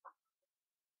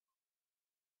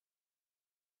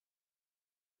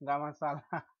 Nggak masalah.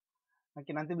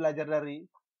 Nanti belajar dari...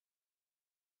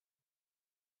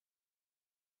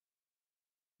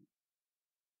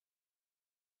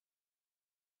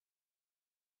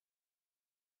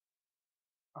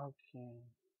 Oke.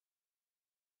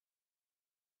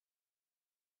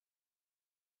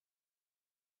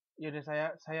 Yaudah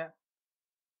saya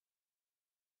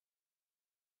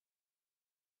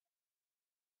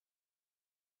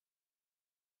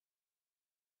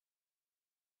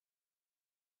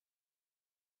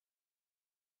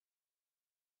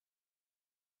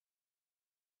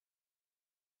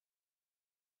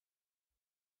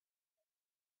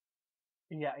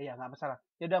iya nggak masalah.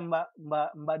 Yaudah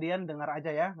Mbak Dian dengar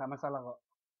aja ya, nggak masalah kok.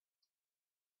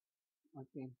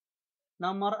 Oke.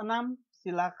 Nomor 6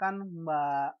 silakan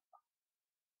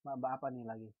Mbak apa nih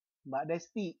lagi? Mbak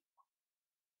Desti.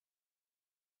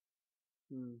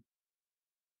 Hmm.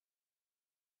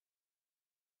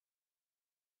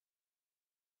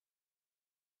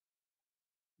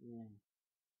 Iya.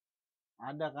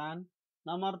 Ada kan?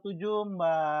 Nomor 7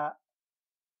 Mbak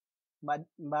Mbak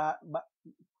Mbak,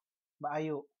 Mbak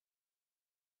Ayu.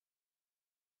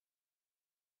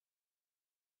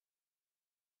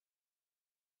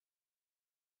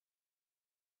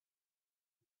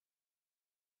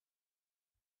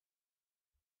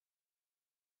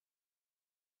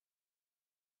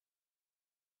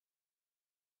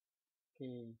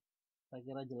 Oke, saya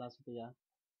kira jelas itu ya.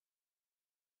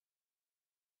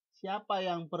 Siapa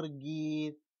yang pergi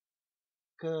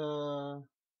ke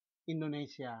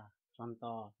Indonesia?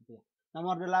 Contoh gitu ya.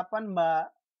 Nomor 8 Mbak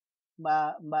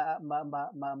Mbak Mbak Mbak Mbak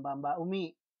Mbak Mbak, Mbak Umi.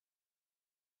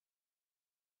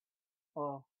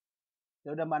 Oh,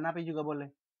 ya udah Mbak Napi juga boleh.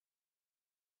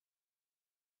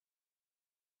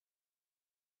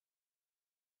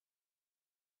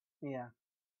 Iya.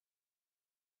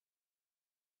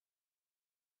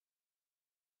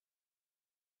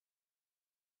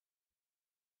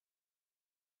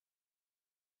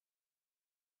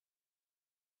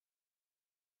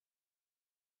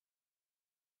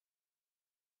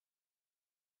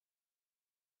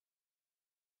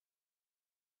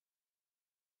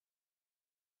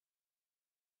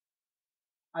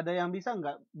 Ada yang bisa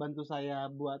nggak bantu saya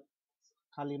buat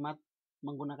kalimat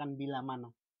menggunakan bila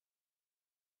mana?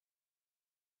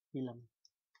 Bilang.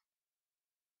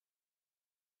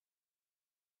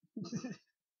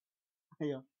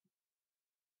 Ayo.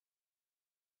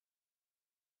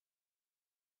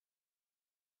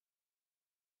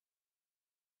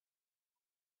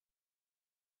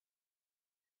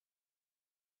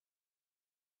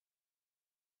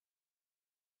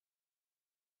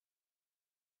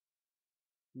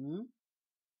 Hmm?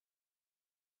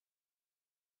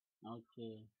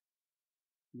 Oke,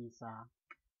 bisa.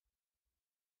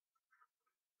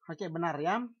 Oke, benar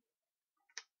ya.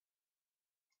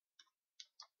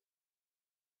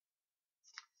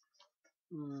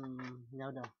 Ya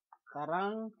udah.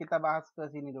 Sekarang kita bahas ke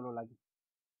sini dulu lagi.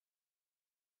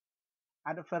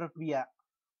 Adverbia.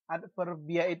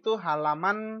 Adverbia itu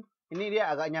halaman, ini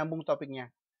dia agak nyambung topiknya.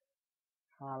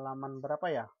 Halaman berapa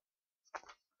ya?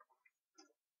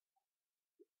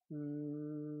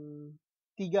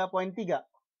 3.3.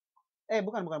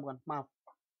 Bukan. Maaf.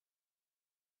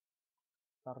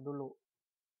 Ntar dulu.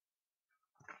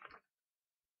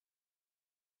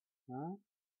 Hah?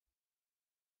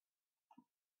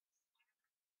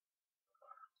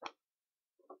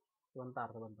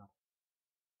 Sebentar.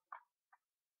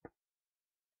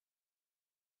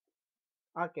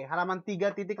 Oke, halaman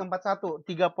 3.41.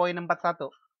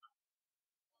 3.41.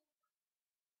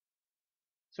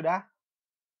 Sudah?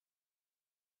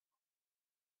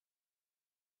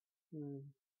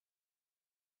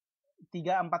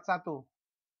 341.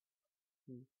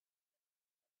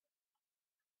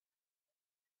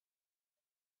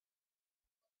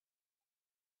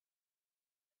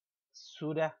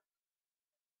 Sudah.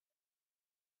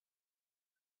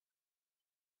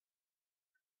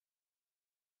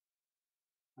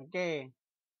 Oke.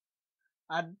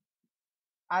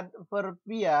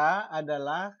 Adverbia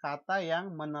adalah kata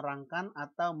yang menerangkan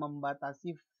atau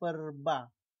membatasi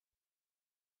verba.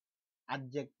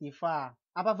 Adjektiva.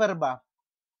 Apa verba?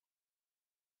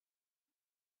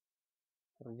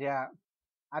 Kerja.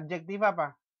 Adjektif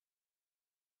apa?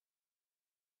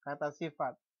 Kata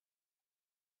sifat.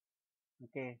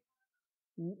 Oke.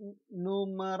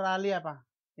 Numerali apa?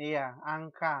 Iya,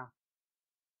 angka.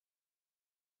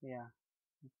 Iya.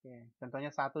 Oke. Contohnya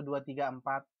 1, 2, 3,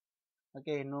 4.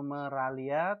 Oke,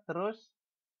 numeralia. Terus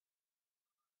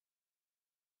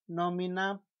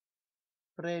nomina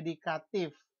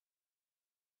predikatif.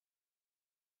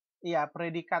 Iya,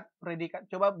 predikat, predikat.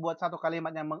 Coba buat satu kalimat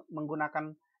yang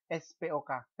menggunakan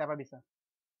SPOK. Siapa bisa?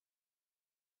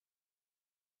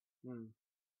 Hmm.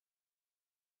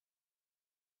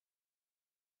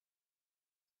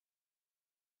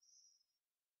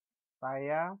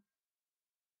 Saya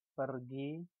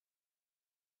pergi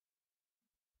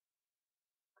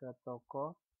ke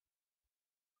toko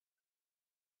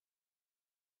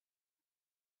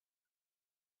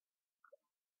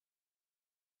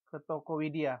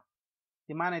Widya.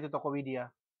 Di mana itu toko Widya?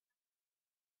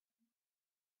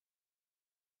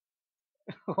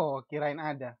 Oh, kirain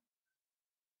ada.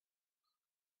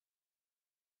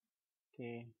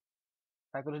 Oke.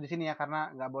 Saya tulis di sini ya karena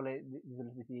nggak boleh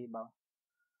ditulis di bawah.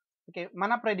 Oke,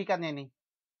 mana predikatnya ini?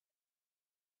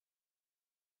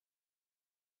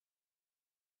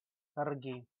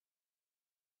 Pergi.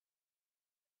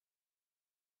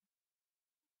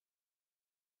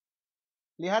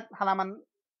 Lihat halaman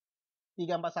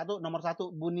 341 nomor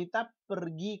 1. Bunita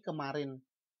pergi kemarin.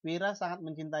 Wira sangat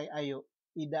mencintai Ayu.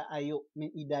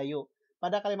 Idayo.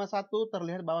 Pada kalimat 1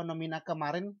 terlihat bahwa nomina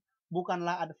kemarin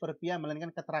bukanlah adverbia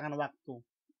melainkan keterangan waktu.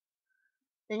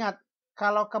 Ingat,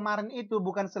 kalau kemarin itu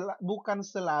bukan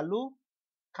selalu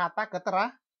kata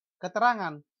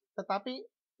keterangan, tetapi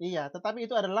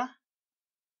itu adalah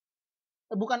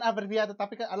bukan adverbia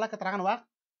tetapi adalah keterangan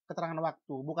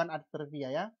waktu, bukan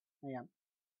adverbia ya. Ya.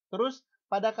 Terus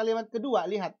pada kalimat kedua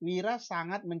lihat Wira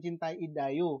sangat mencintai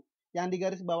Idayu. Yang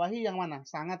digaris bawahi yang mana?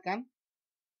 Sangat kan?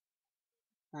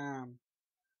 Nah,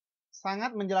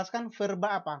 sangat menjelaskan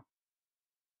verba apa?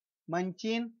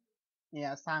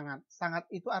 Ya sangat. Sangat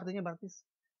itu artinya berarti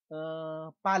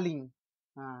paling.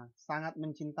 Nah, sangat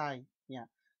mencintai. Ya.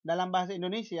 Dalam bahasa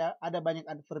Indonesia ada banyak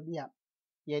adverbia,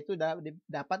 yaitu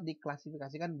dapat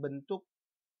diklasifikasikan bentuk,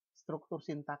 struktur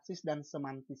sintaksis dan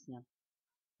semantisnya.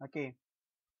 Oke.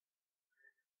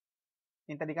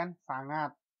 Ini tadi kan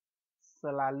sangat,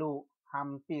 selalu,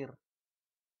 hampir.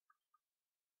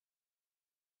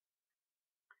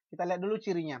 Kita lihat dulu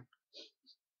cirinya.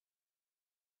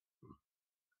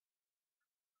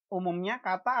 Umumnya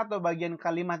kata atau bagian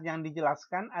kalimat yang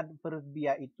dijelaskan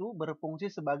adverbia itu berfungsi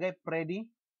sebagai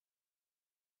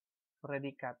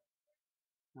predikat.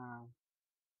 Nah,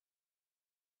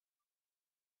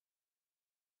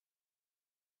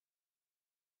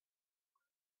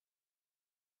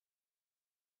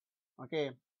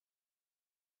 oke.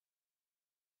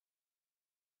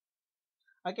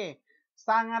 Oke,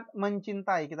 sangat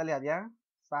mencintai. Kita lihat ya.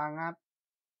 Sangat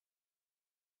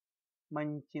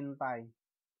mencintai.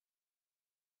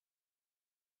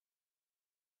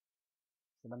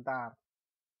 Sebentar.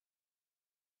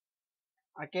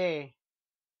 Oke.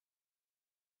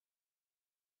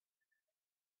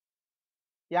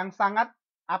 Yang sangat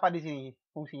apa di sini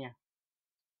fungsinya?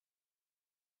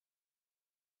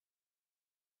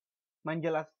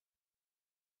 Menjelas.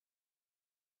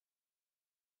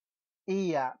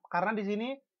 Iya, karena di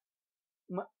sini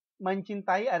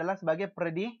mencintai adalah sebagai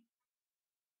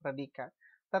predikat.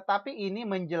 Tetapi ini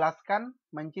menjelaskan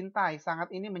mencintai. Sangat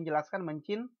ini menjelaskan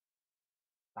mencintai.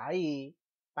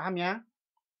 Paham ya?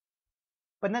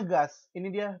 Penegas. Ini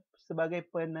dia sebagai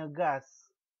penegas.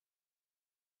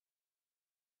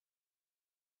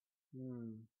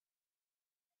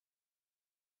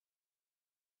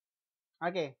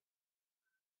 Oke.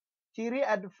 Ciri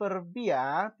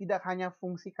adverbia tidak hanya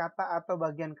fungsi kata atau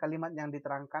bagian kalimat yang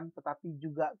diterangkan, tetapi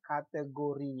juga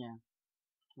kategorinya.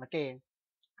 Oke.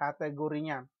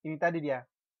 Kategorinya. Ini tadi dia.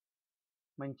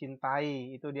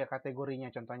 Mencintai. Itu dia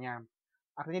kategorinya contohnya.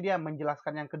 Artinya dia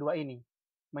menjelaskan yang kedua ini.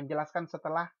 Menjelaskan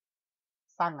setelah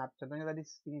sangat. Contohnya tadi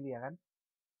ini dia kan.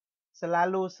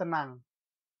 Selalu senang.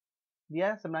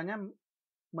 Dia sebenarnya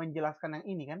menjelaskan yang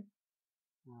ini kan.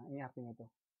 Nah, ini artinya itu.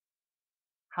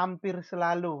 Hampir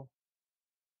selalu.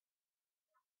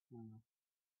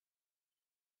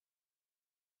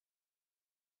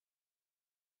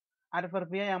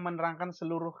 Adverbia yang menerangkan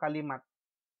seluruh kalimat.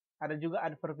 Ada juga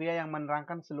adverbia yang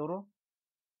menerangkan seluruh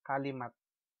kalimat.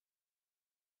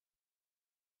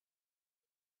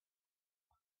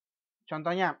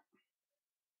 Contohnya.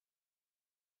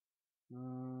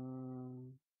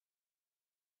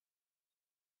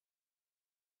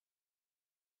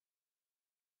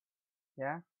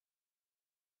 Ya.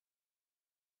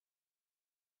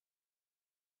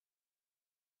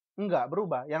 Enggak,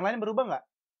 berubah. Yang lain berubah nggak?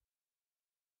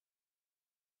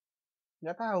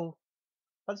 Nggak tahu.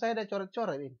 Kan saya ada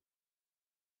coret-coret ini.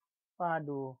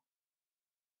 Waduh.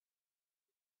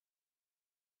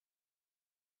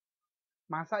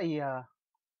 Masa iya?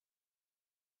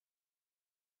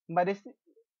 Mbak Desti,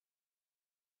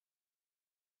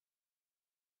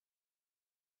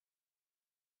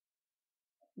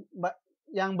 Mbak,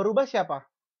 yang berubah siapa?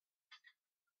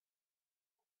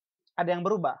 Ada yang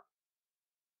berubah?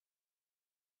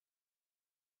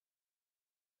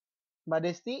 Mbak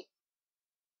Desti?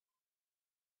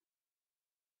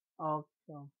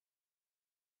 Oke,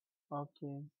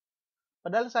 oke.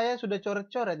 Padahal saya sudah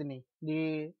coret-coret ini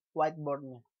di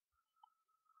whiteboardnya.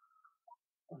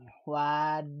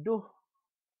 Waduh.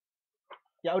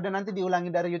 Ya udah nanti diulangi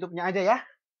dari YouTube-nya aja ya.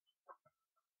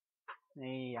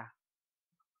 Iya.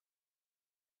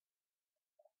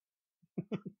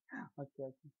 Oke,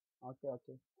 oke. Oke,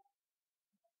 oke.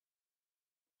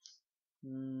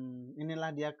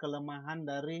 Inilah dia kelemahan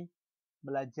dari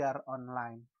belajar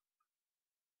online.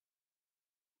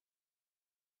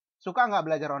 Suka nggak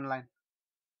belajar online?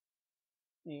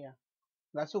 Iya.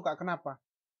 Nggak suka, kenapa?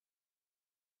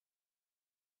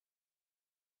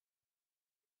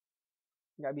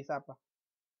 Nggak bisa apa?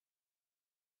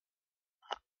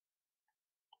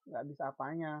 Nggak bisa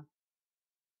apanya?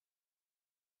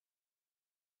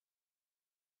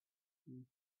 Hmm,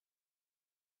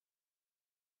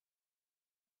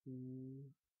 hmm,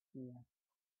 iya.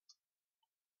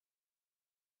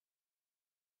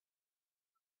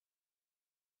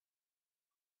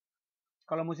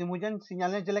 Kalau musim hujan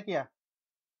sinyalnya jelek ya?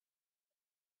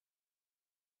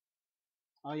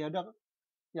 Oh ya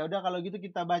udah kalau gitu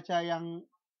kita baca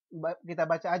kita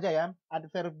baca aja ya.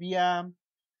 Adverbia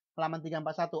halaman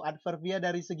 341. Adverbia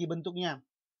dari segi bentuknya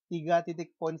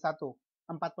 3.1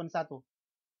 4.1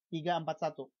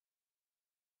 341.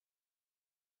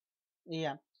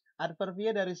 Iya.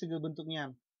 Adverbia dari segi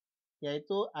bentuknya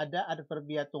yaitu ada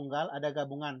adverbia tunggal, ada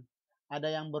gabungan. Ada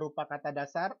yang berupa kata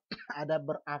dasar, ada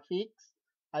berafiks,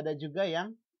 ada juga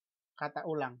yang kata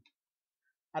ulang.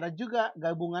 Ada juga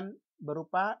gabungan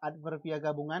berupa adverbia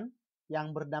gabungan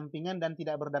yang berdampingan dan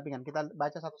tidak berdampingan. Kita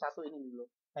baca satu-satu ini dulu.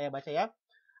 Saya baca ya.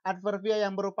 Adverbia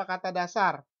yang berupa kata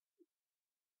dasar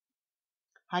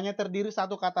hanya terdiri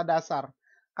satu kata dasar.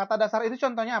 Kata dasar itu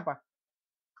contohnya apa?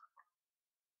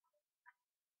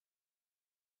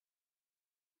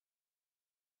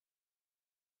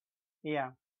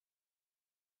 Iya.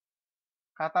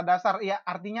 Kata dasar, iya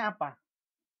artinya apa?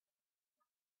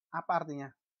 Apa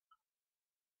artinya?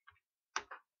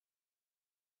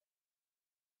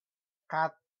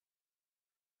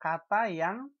 Kata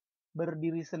yang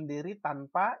berdiri sendiri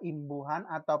tanpa imbuhan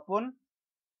ataupun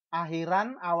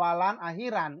akhiran, awalan,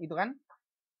 akhiran. Itu kan?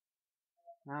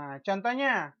 Nah,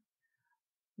 contohnya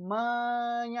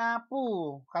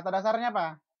menyapu. Kata dasarnya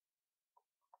apa?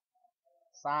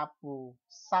 Sapu.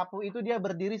 Sapu itu dia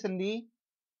berdiri sendiri.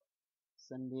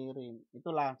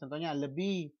 Itulah contohnya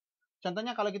lebih.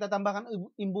 Contohnya kalau kita tambahkan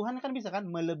imbuhan kan bisa kan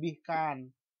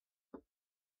melebihkan.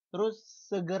 Terus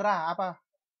segera apa?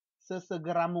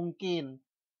 Sesegera mungkin.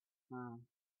 Nah,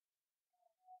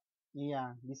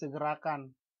 iya, disegerakan.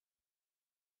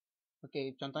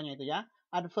 Oke, contohnya itu ya.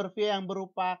 Adverbia yang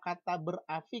berupa kata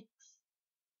berafiks.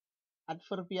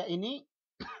 Adverbia ini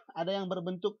ada yang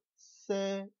berbentuk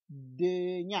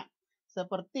sedenya.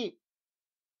 Seperti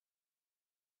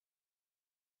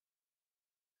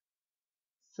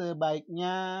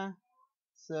sebaiknya,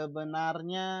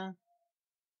 sebenarnya,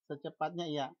 secepatnya,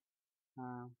 iya.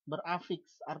 Nah,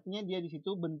 berafiks artinya dia di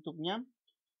situ bentuknya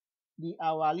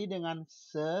diawali dengan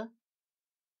se,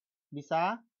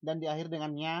 bisa, dan diakhiri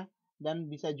dengan nya,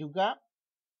 dan bisa juga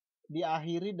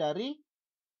diakhiri dari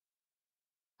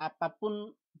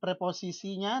apapun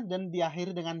preposisinya dan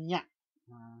diakhiri dengan nya.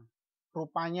 Nah,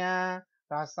 rupanya,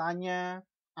 rasanya,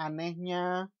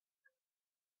 anehnya,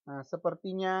 nah,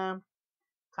 sepertinya,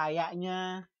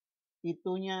 kayaknya,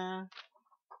 itunya,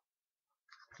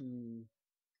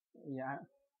 ya,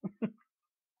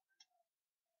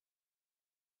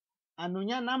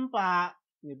 anunya nampak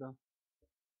gitu.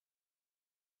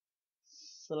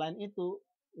 Selain itu,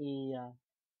 iya.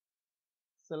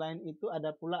 Selain itu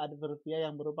ada pula adverbia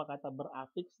yang berupa kata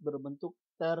berafiks berbentuk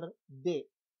ter-d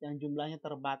yang jumlahnya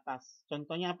terbatas.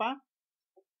 Contohnya apa?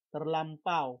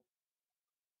 Terlampau,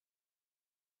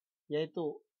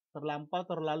 yaitu terlampau,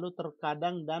 terlalu,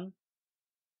 terkadang, dan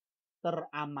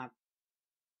teramat.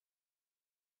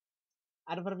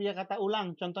 Adverbia kata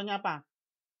ulang, contohnya apa?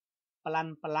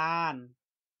 Pelan-pelan,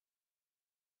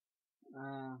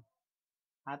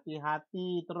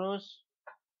 hati-hati, terus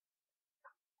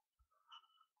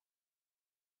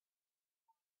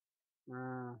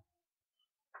Nah,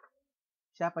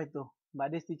 siapa itu? Mbak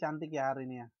Desti cantik ya hari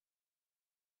ini ya.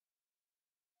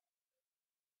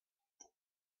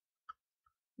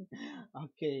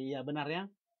 Oke, iya benar ya.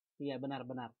 Iya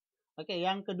benar-benar. Oke,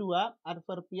 yang kedua,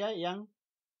 adverbia yang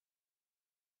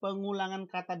pengulangan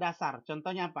kata dasar.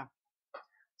 Contohnya apa?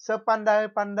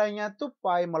 Sepandai-pandainya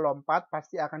tupai melompat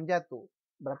pasti akan jatuh.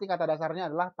 Berarti kata dasarnya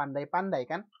adalah pandai-pandai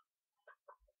kan?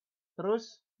 Terus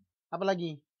apa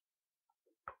lagi?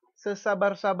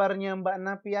 Sesabar-sabarnya Mbak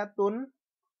Napiatun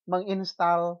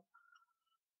menginstal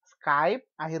Skype,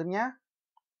 akhirnya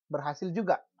berhasil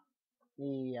juga.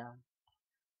 Iya.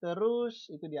 Terus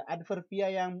itu dia adverbia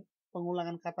yang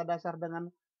pengulangan kata dasar dengan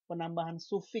penambahan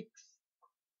sufiks.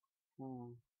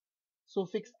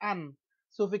 Sufiks an.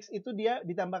 Sufiks itu dia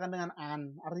ditambahkan dengan an.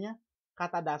 Artinya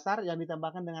kata dasar yang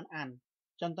ditambahkan dengan an.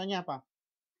 Contohnya apa?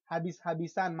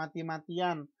 Habis-habisan,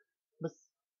 mati-matian,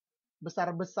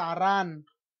 besar-besaran.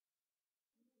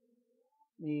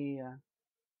 Iya.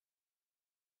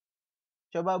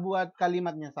 Coba buat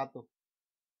kalimatnya satu.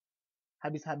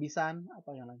 Habis-habisan, apa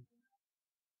yang lain?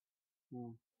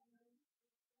 Hmm.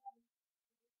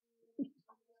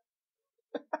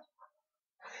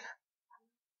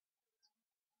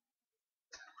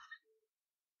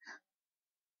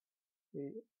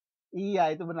 Iya,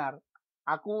 itu benar.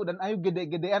 Aku dan Ayu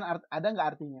gede-gedean ada nggak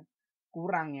artinya?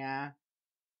 Kurang ya.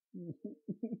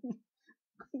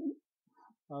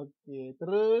 Oke,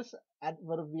 terus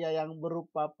adverbia yang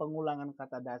berupa pengulangan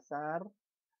kata dasar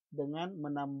dengan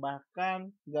menambahkan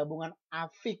gabungan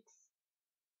afiks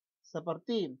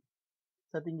seperti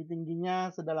setinggi-tingginya,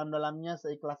 sedalam-dalamnya,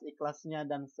 seikhlas-ikhlasnya,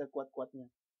 dan sekuat-kuatnya.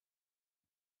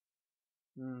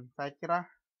 Saya kira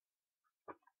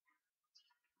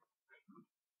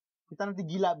kita nanti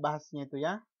gila bahasnya itu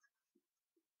ya.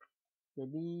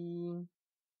 Jadi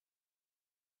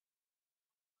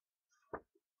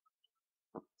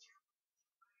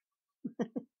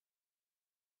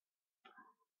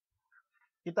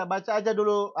kita baca aja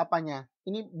dulu apanya.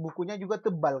 Ini bukunya juga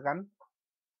tebal kan?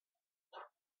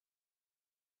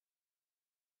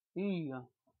 Iya,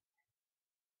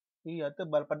 iya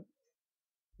tebal.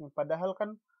 Padahal kan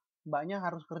mbaknya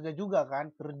harus kerja juga kan?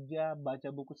 Kerja, baca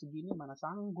buku segini mana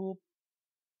sanggup.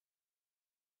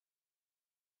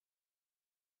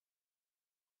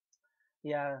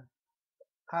 Ya,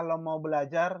 kalau mau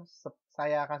belajar,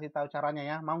 saya kasih tahu caranya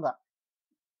ya. Mau nggak?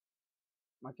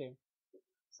 Oke.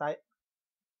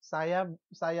 Saya,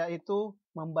 saya itu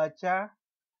membaca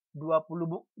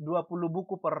 20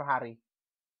 buku per hari.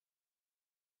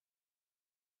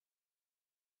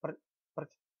 Per, per-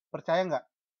 Percaya nggak?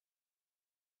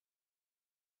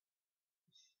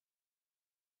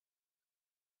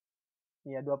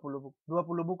 Iya, 20 buku.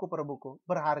 20 buku per buku.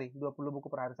 Per hari. 20 buku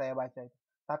per hari saya baca itu.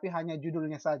 Tapi hanya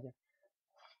judulnya saja.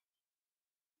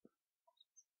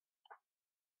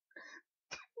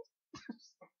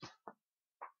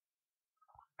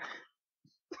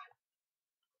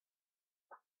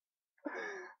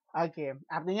 Oke,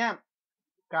 artinya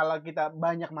kalau kita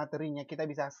banyak materinya, kita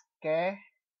bisa ske.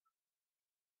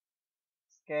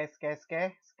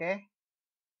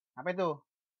 Apa itu?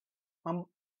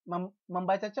 Mem,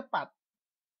 membaca cepat.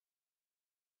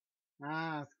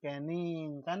 Nah,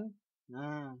 scanning kan?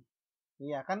 Nah,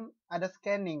 iya kan ada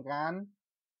scanning kan?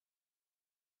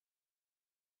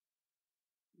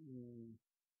 Hmm,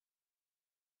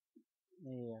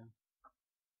 iya,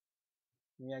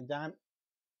 iya jangan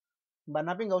Mbak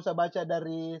Napi nggak usah baca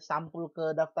dari sampul ke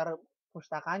daftar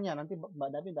pustakanya, nanti Mbak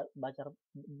Napi baca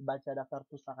baca daftar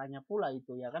pustakanya pula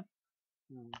itu ya kan?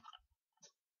 Hmm.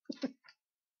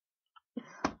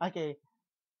 Oke,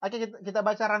 oke kita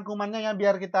baca rangkumannya ya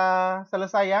biar kita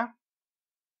selesai ya.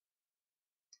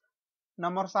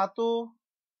 Nomor satu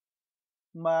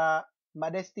Mbak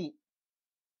Mbak Desti.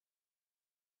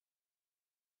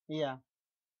 Iya,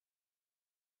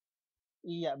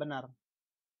 iya benar.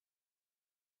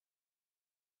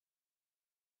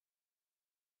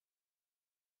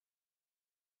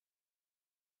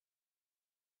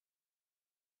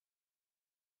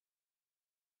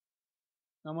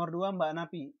 Nomor dua Mbak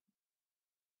Napi.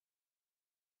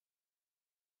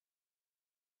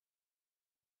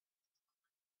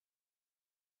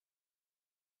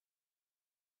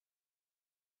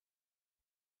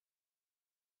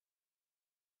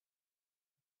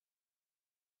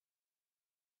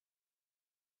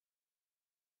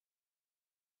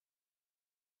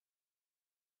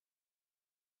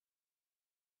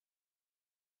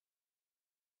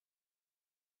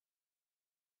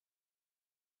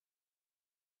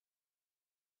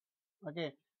 Oke,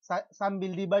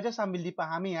 sambil dibaca sambil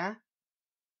dipahami ya.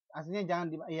 Artinya jangan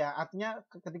iya, artinya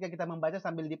ketika kita membaca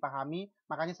sambil dipahami,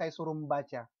 makanya saya suruh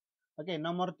membaca. Oke,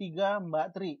 nomor 3 Mbak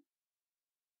Tri.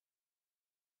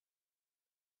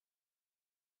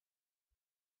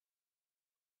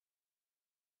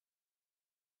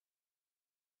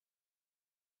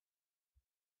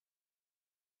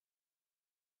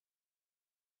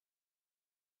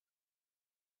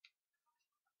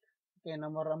 Oke,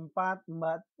 nomor 4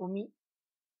 Mbak Umi.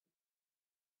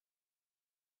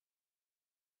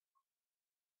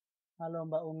 Halo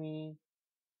Mbak Umi.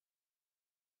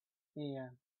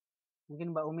 Iya,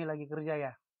 mungkin Mbak Umi lagi kerja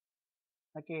ya.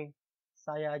 Oke,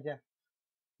 saya aja.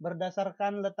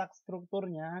 Berdasarkan letak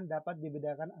strukturnya dapat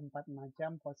dibedakan 4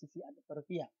 macam posisi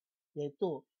adverbial,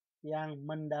 yaitu yang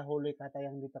mendahului kata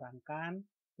yang diterangkan,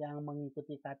 yang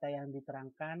mengikuti kata yang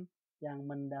diterangkan, yang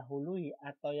mendahului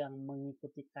atau yang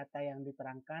mengikuti kata yang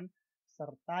diterangkan,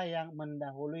 serta yang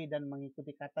mendahului dan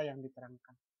mengikuti kata yang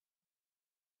diterangkan.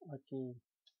 Oke.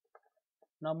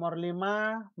 Nomor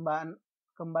 5, Mbak,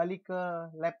 kembali ke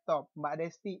laptop, Mbak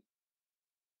Desti.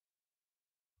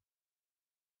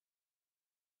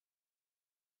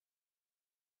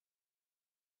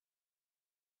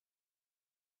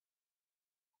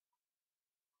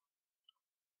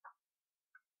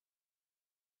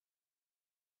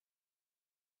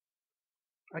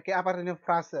 Oke, apa artinya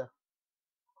frase?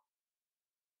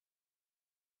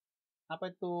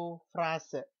 Apa itu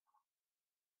frase?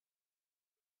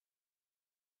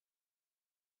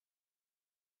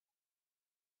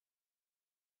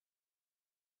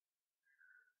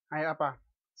 Ayo apa?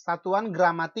 Satuan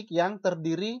gramatik yang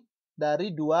terdiri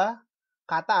dari 2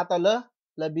 kata atau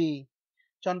lebih.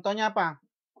 Contohnya apa?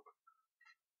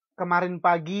 Kemarin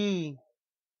pagi,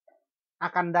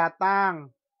 akan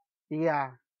datang.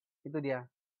 Iya, itu dia.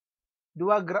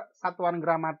 Satuan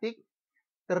gramatik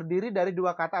terdiri dari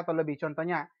 2 kata atau lebih.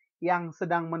 Contohnya, yang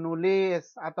sedang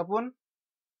menulis ataupun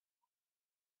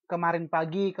kemarin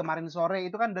pagi, kemarin sore,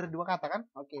 itu kan dari 2 kata kan?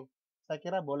 Oke, saya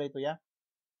kira boleh itu ya.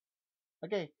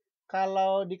 Oke,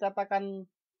 kalau dikatakan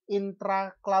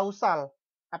intraklausal,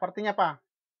 apa artinya apa?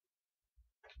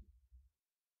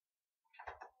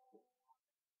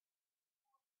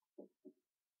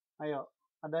 Ayo,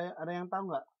 ada yang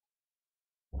tahu nggak?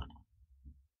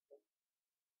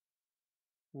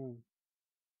 Hmm.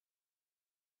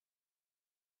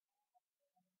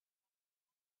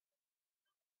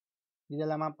 Di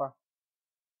dalam apa?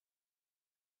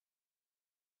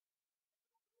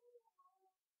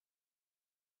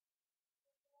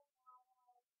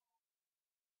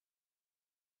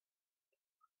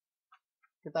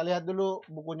 Kita lihat dulu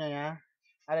bukunya ya.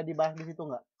 Ada dibahas di situ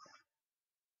nggak?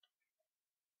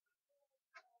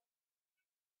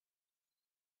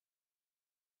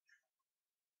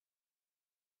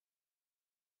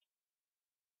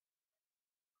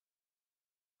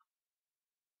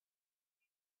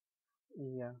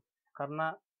 Iya,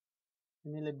 karena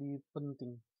ini lebih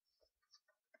penting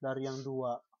dari yang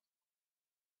 2.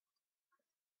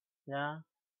 Ya,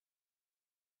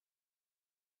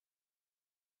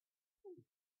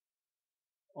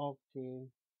 oke.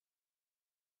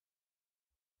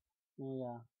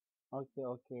 Iya, oke,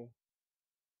 oke.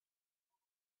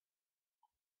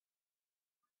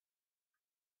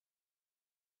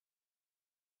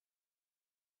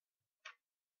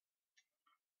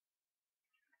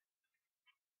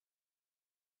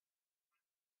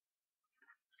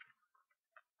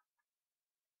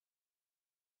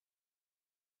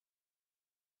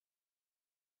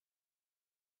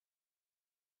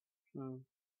 Hmm.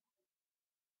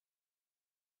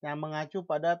 Yang mengacu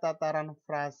pada tataran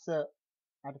frase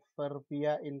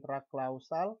adverbia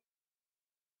intraklausal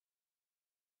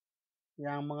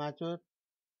yang mengacu.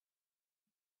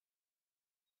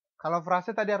 Kalau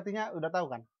frase tadi artinya udah tahu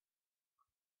kan?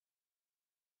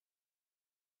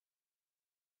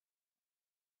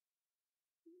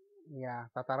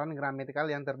 Ya, tataran gramatikal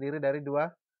yang terdiri dari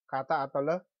 2 kata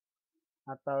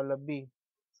atau lebih.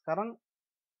 Sekarang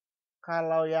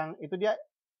kalau yang itu dia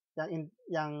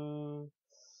yang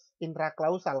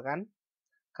intraklausal kan?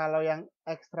 Kalau yang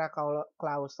ekstra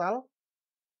klausal,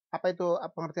 apa itu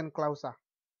pengertian klausa?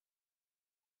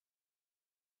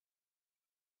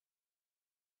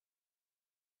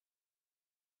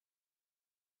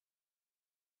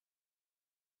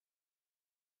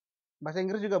 Bahasa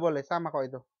Inggris juga boleh, sama kok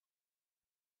itu.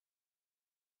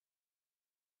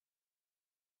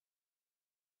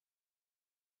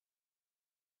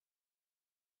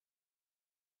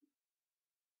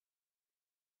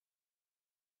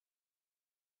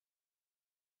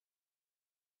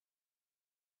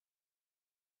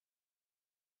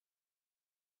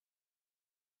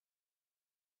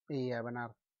 Iya benar.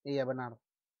 Iya benar.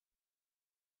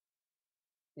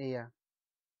 Iya.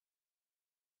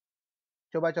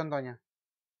 Coba contohnya.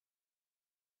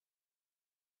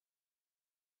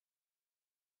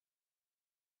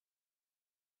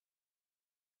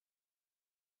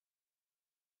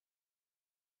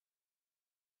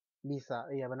 Bisa,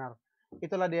 iya benar.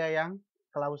 Itulah dia yang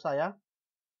klausa ya.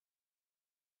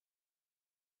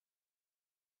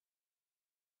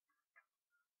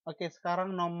 Oke,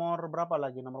 sekarang nomor berapa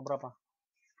lagi? Nomor berapa?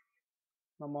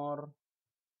 Nomor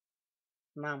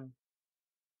 6.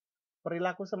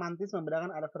 Perilaku semantis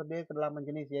membedakan adverbia ke dalam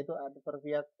jenis, yaitu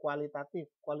adverbia kualitatif.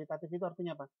 Kualitatif itu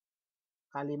artinya apa?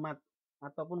 Kalimat,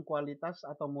 ataupun kualitas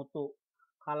atau mutu.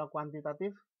 Kalau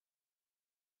kuantitatif,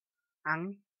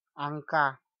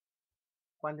 angka.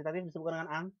 Kuantitatif disebutkan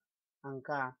dengan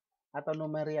angka atau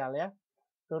numerial ya.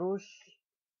 Terus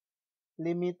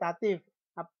limitatif.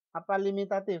 Apa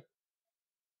limitatif?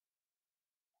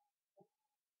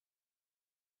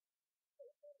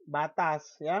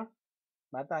 Batas ya,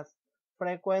 batas.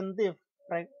 Frekuentif.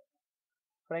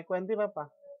 Frekuentif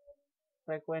apa?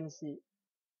 Frekuensi.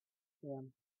 Ya.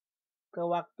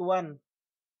 Kewaktuan.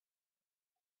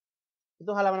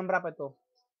 Itu halaman berapa itu?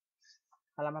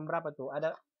 Halaman berapa tuh?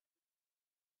 Ada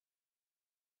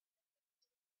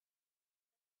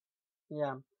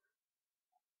ya.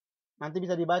 Nanti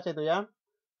bisa dibaca itu ya.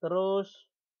 Terus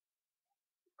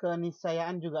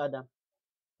keniscayaan juga ada.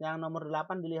 Yang nomor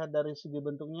 8 dilihat dari segi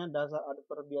bentuknya, dasar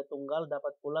adverbia tunggal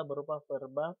dapat pula berupa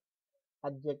verba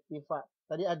adjektiva.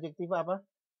 Tadi adjektiva apa?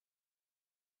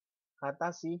 Kata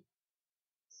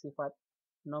sifat.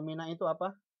 Nomina itu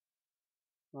apa?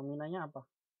 Nominanya apa?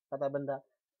 Kata benda.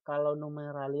 Kalau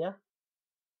numeralia,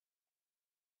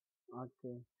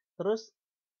 oke. Terus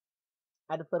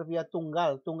adverbia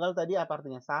tunggal. Tunggal tadi apa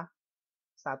artinya?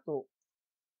 Satu.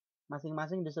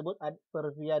 Masing-masing disebut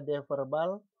adverbia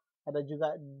deverbal. Ada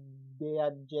juga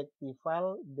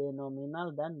deadjektival,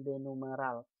 denominal, dan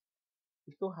denumeral.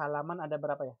 Itu halaman ada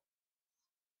berapa ya?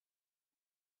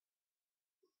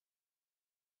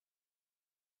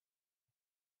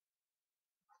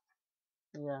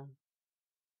 Iya,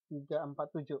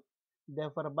 347.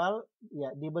 Deverbal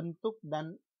ya dibentuk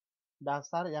dan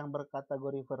dasar yang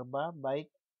berkategori verba baik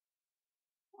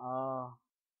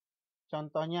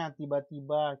contohnya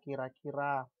tiba-tiba,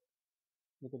 kira-kira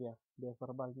gitu dia.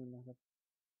 Deverbal juga.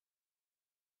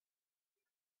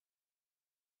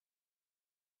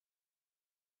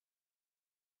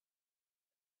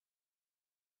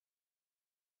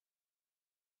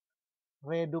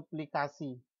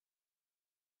 Reduplikasi.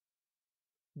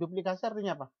 Duplikasi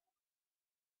artinya apa?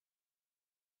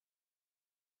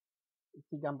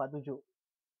 347.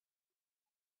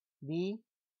 Di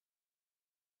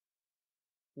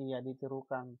iya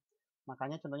ditirukan.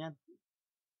 Makanya contohnya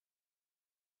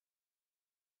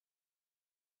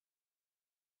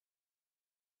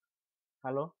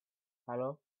halo,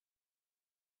 halo.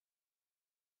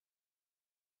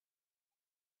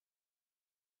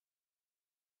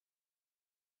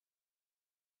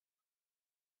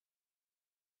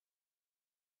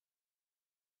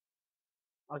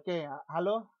 Oke,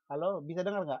 halo, halo, bisa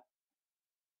dengar nggak?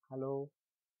 Halo.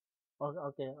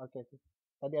 Oke, oke, oke.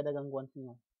 Tadi ada gangguan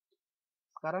sinyal.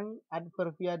 Sekarang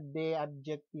adverbia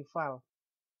deadjektival,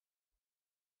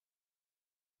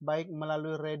 baik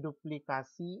melalui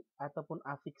reduplikasi ataupun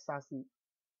afiksasi.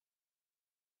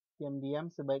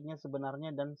 Diam-diam sebaiknya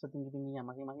sebenarnya dan setinggi-tingginya.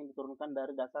 Masing-masing diturunkan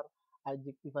dari dasar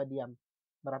adjektiva diam.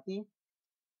 Berarti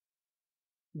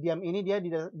diam ini dia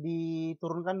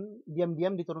diturunkan,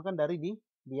 diam-diam diturunkan dari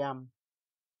diam.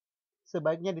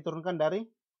 Sebaiknya diturunkan dari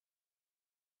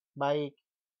baik.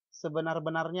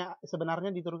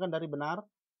 Sebenarnya diturunkan dari benar,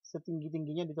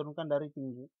 setinggi-tingginya diturunkan dari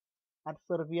tinggi.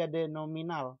 Adverbia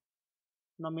denominal.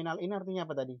 Nominal ini artinya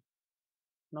apa tadi?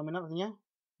 Nominal artinya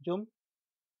jum,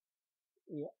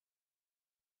 iya,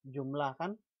 jumlah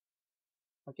kan?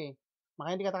 Oke.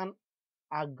 Makanya dikatakan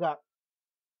agak.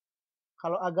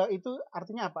 Kalau agak itu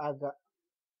artinya apa agak?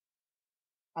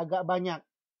 Agak banyak.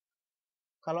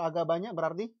 Kalau agak banyak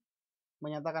berarti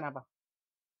menyatakan apa?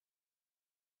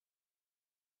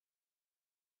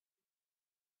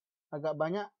 Agak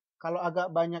banyak. Kalau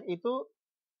agak banyak itu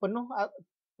penuh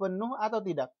penuh atau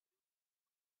tidak?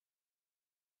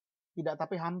 Tidak,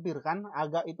 tapi hampir kan?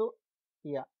 Agak itu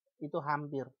iya, itu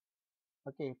hampir.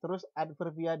 Oke, terus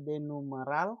adverbia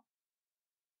denumeral.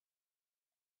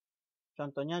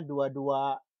 Contohnya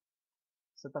dua-dua,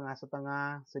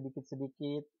 setengah-setengah,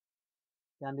 sedikit-sedikit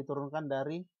yang diturunkan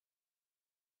dari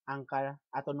angka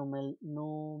atau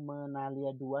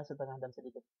numenalia 2 setengah dan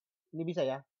sedikit. Ini bisa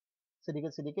ya.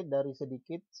 Sedikit-sedikit dari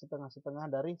sedikit, setengah-setengah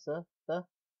dari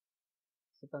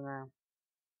setengah.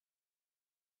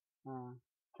 Nah,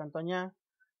 contohnya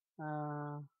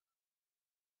eh,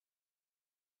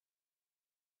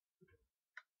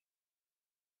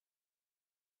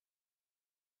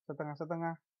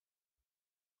 setengah-setengah.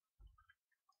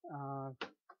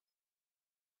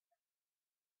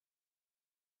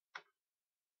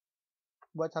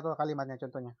 buat satu kalimatnya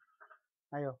contohnya.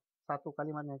 Ayo, satu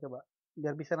kalimatnya coba.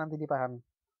 Biar bisa nanti dipahami.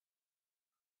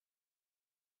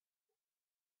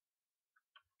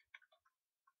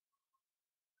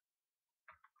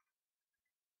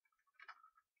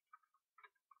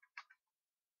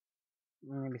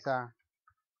 Ini bisa.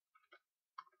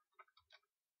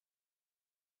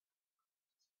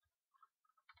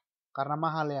 Karena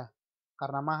mahal ya.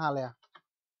 Karena mahal ya.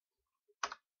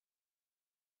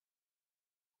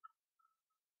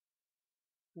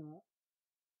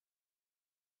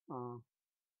 Hmm.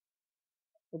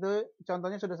 Itu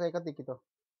contohnya sudah saya ketik itu.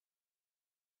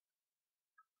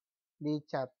 Di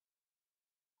chat.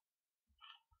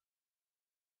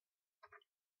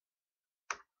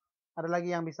 Ada lagi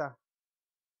yang bisa.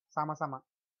 Sama-sama.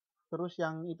 Terus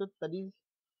yang itu tadi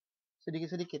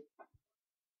sedikit-sedikit.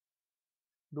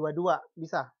 Dua-dua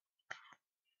bisa.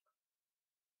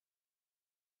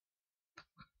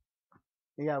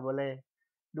 Iya, boleh.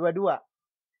 Dua-dua.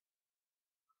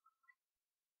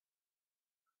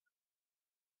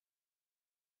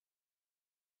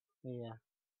 Iya.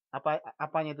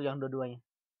 Apanya itu yang dua-duanya?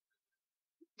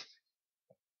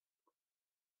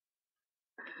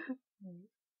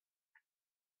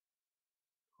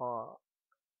 Oh,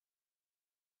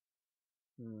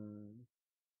 hmm.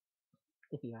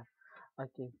 Iya.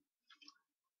 Oke.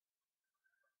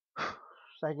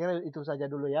 Saya kira itu saja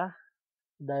dulu ya.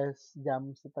 Udah jam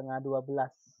setengah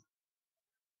 12.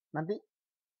 Nanti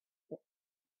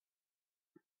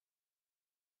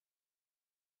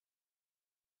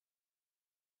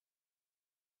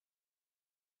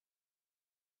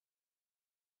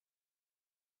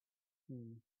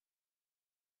hmm,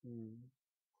 hmm.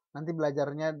 Nanti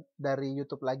belajarnya dari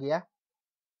YouTube lagi ya.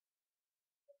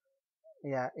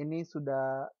 Ya, ini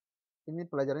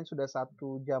pelajarannya sudah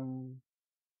 1 jam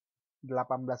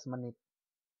 18 menit.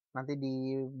 Nanti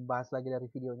dibahas lagi dari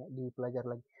videonya, dipelajari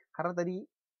lagi. Karena tadi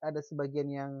ada sebagian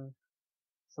yang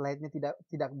slide-nya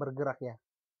tidak bergerak ya.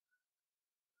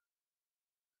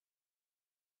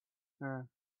 Nah,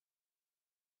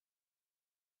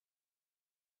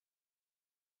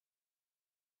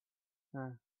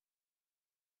 nah,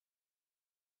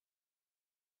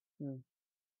 hmm,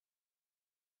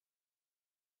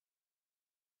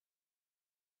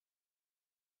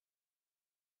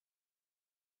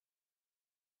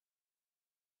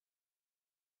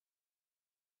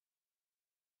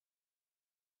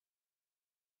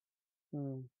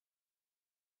 hmm,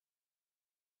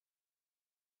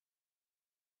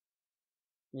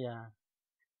 iya.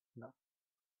 Nah,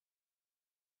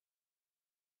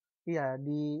 iya,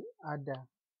 ada.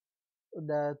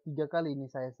 Udah 3 kali ini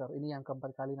saya share. Ini yang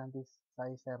keempat kali nanti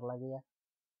saya share lagi ya.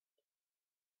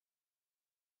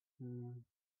 Hmm.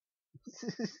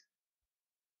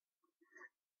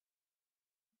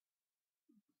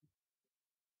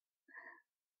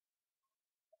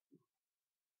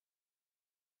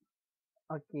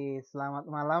 Oke, selamat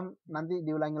malam. Nanti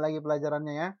diulangi lagi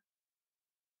pelajarannya ya.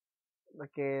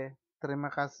 Oke, terima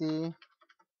kasih.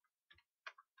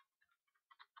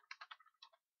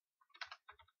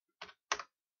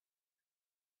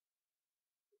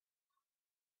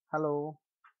 Halo.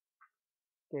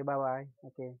 Oke, bye-bye.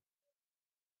 Oke,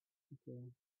 oke.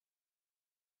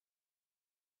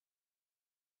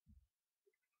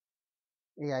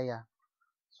 Iya, iya.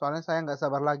 Soalnya saya nggak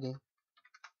sabar lagi.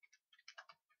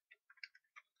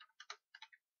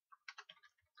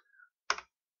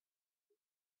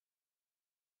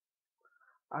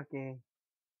 Oke,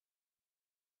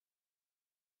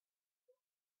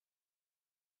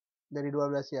 dari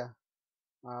 12 ya.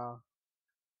 Oh,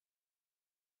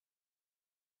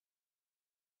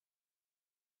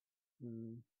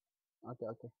 hmm. Oke,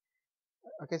 oke.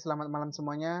 Oke, selamat malam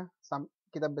semuanya.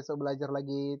 Kita besok belajar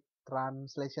lagi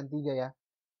translation 3 ya.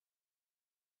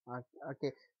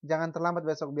 Oke, jangan terlambat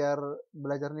besok biar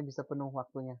belajarnya bisa penuh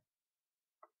waktunya.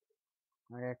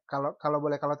 Oke, kalau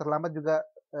boleh kalau terlambat juga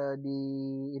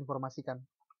diinformasikan.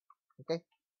 Oke?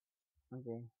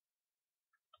 Oke.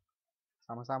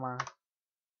 Sama-sama.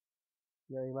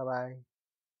 Yoi, bye-bye.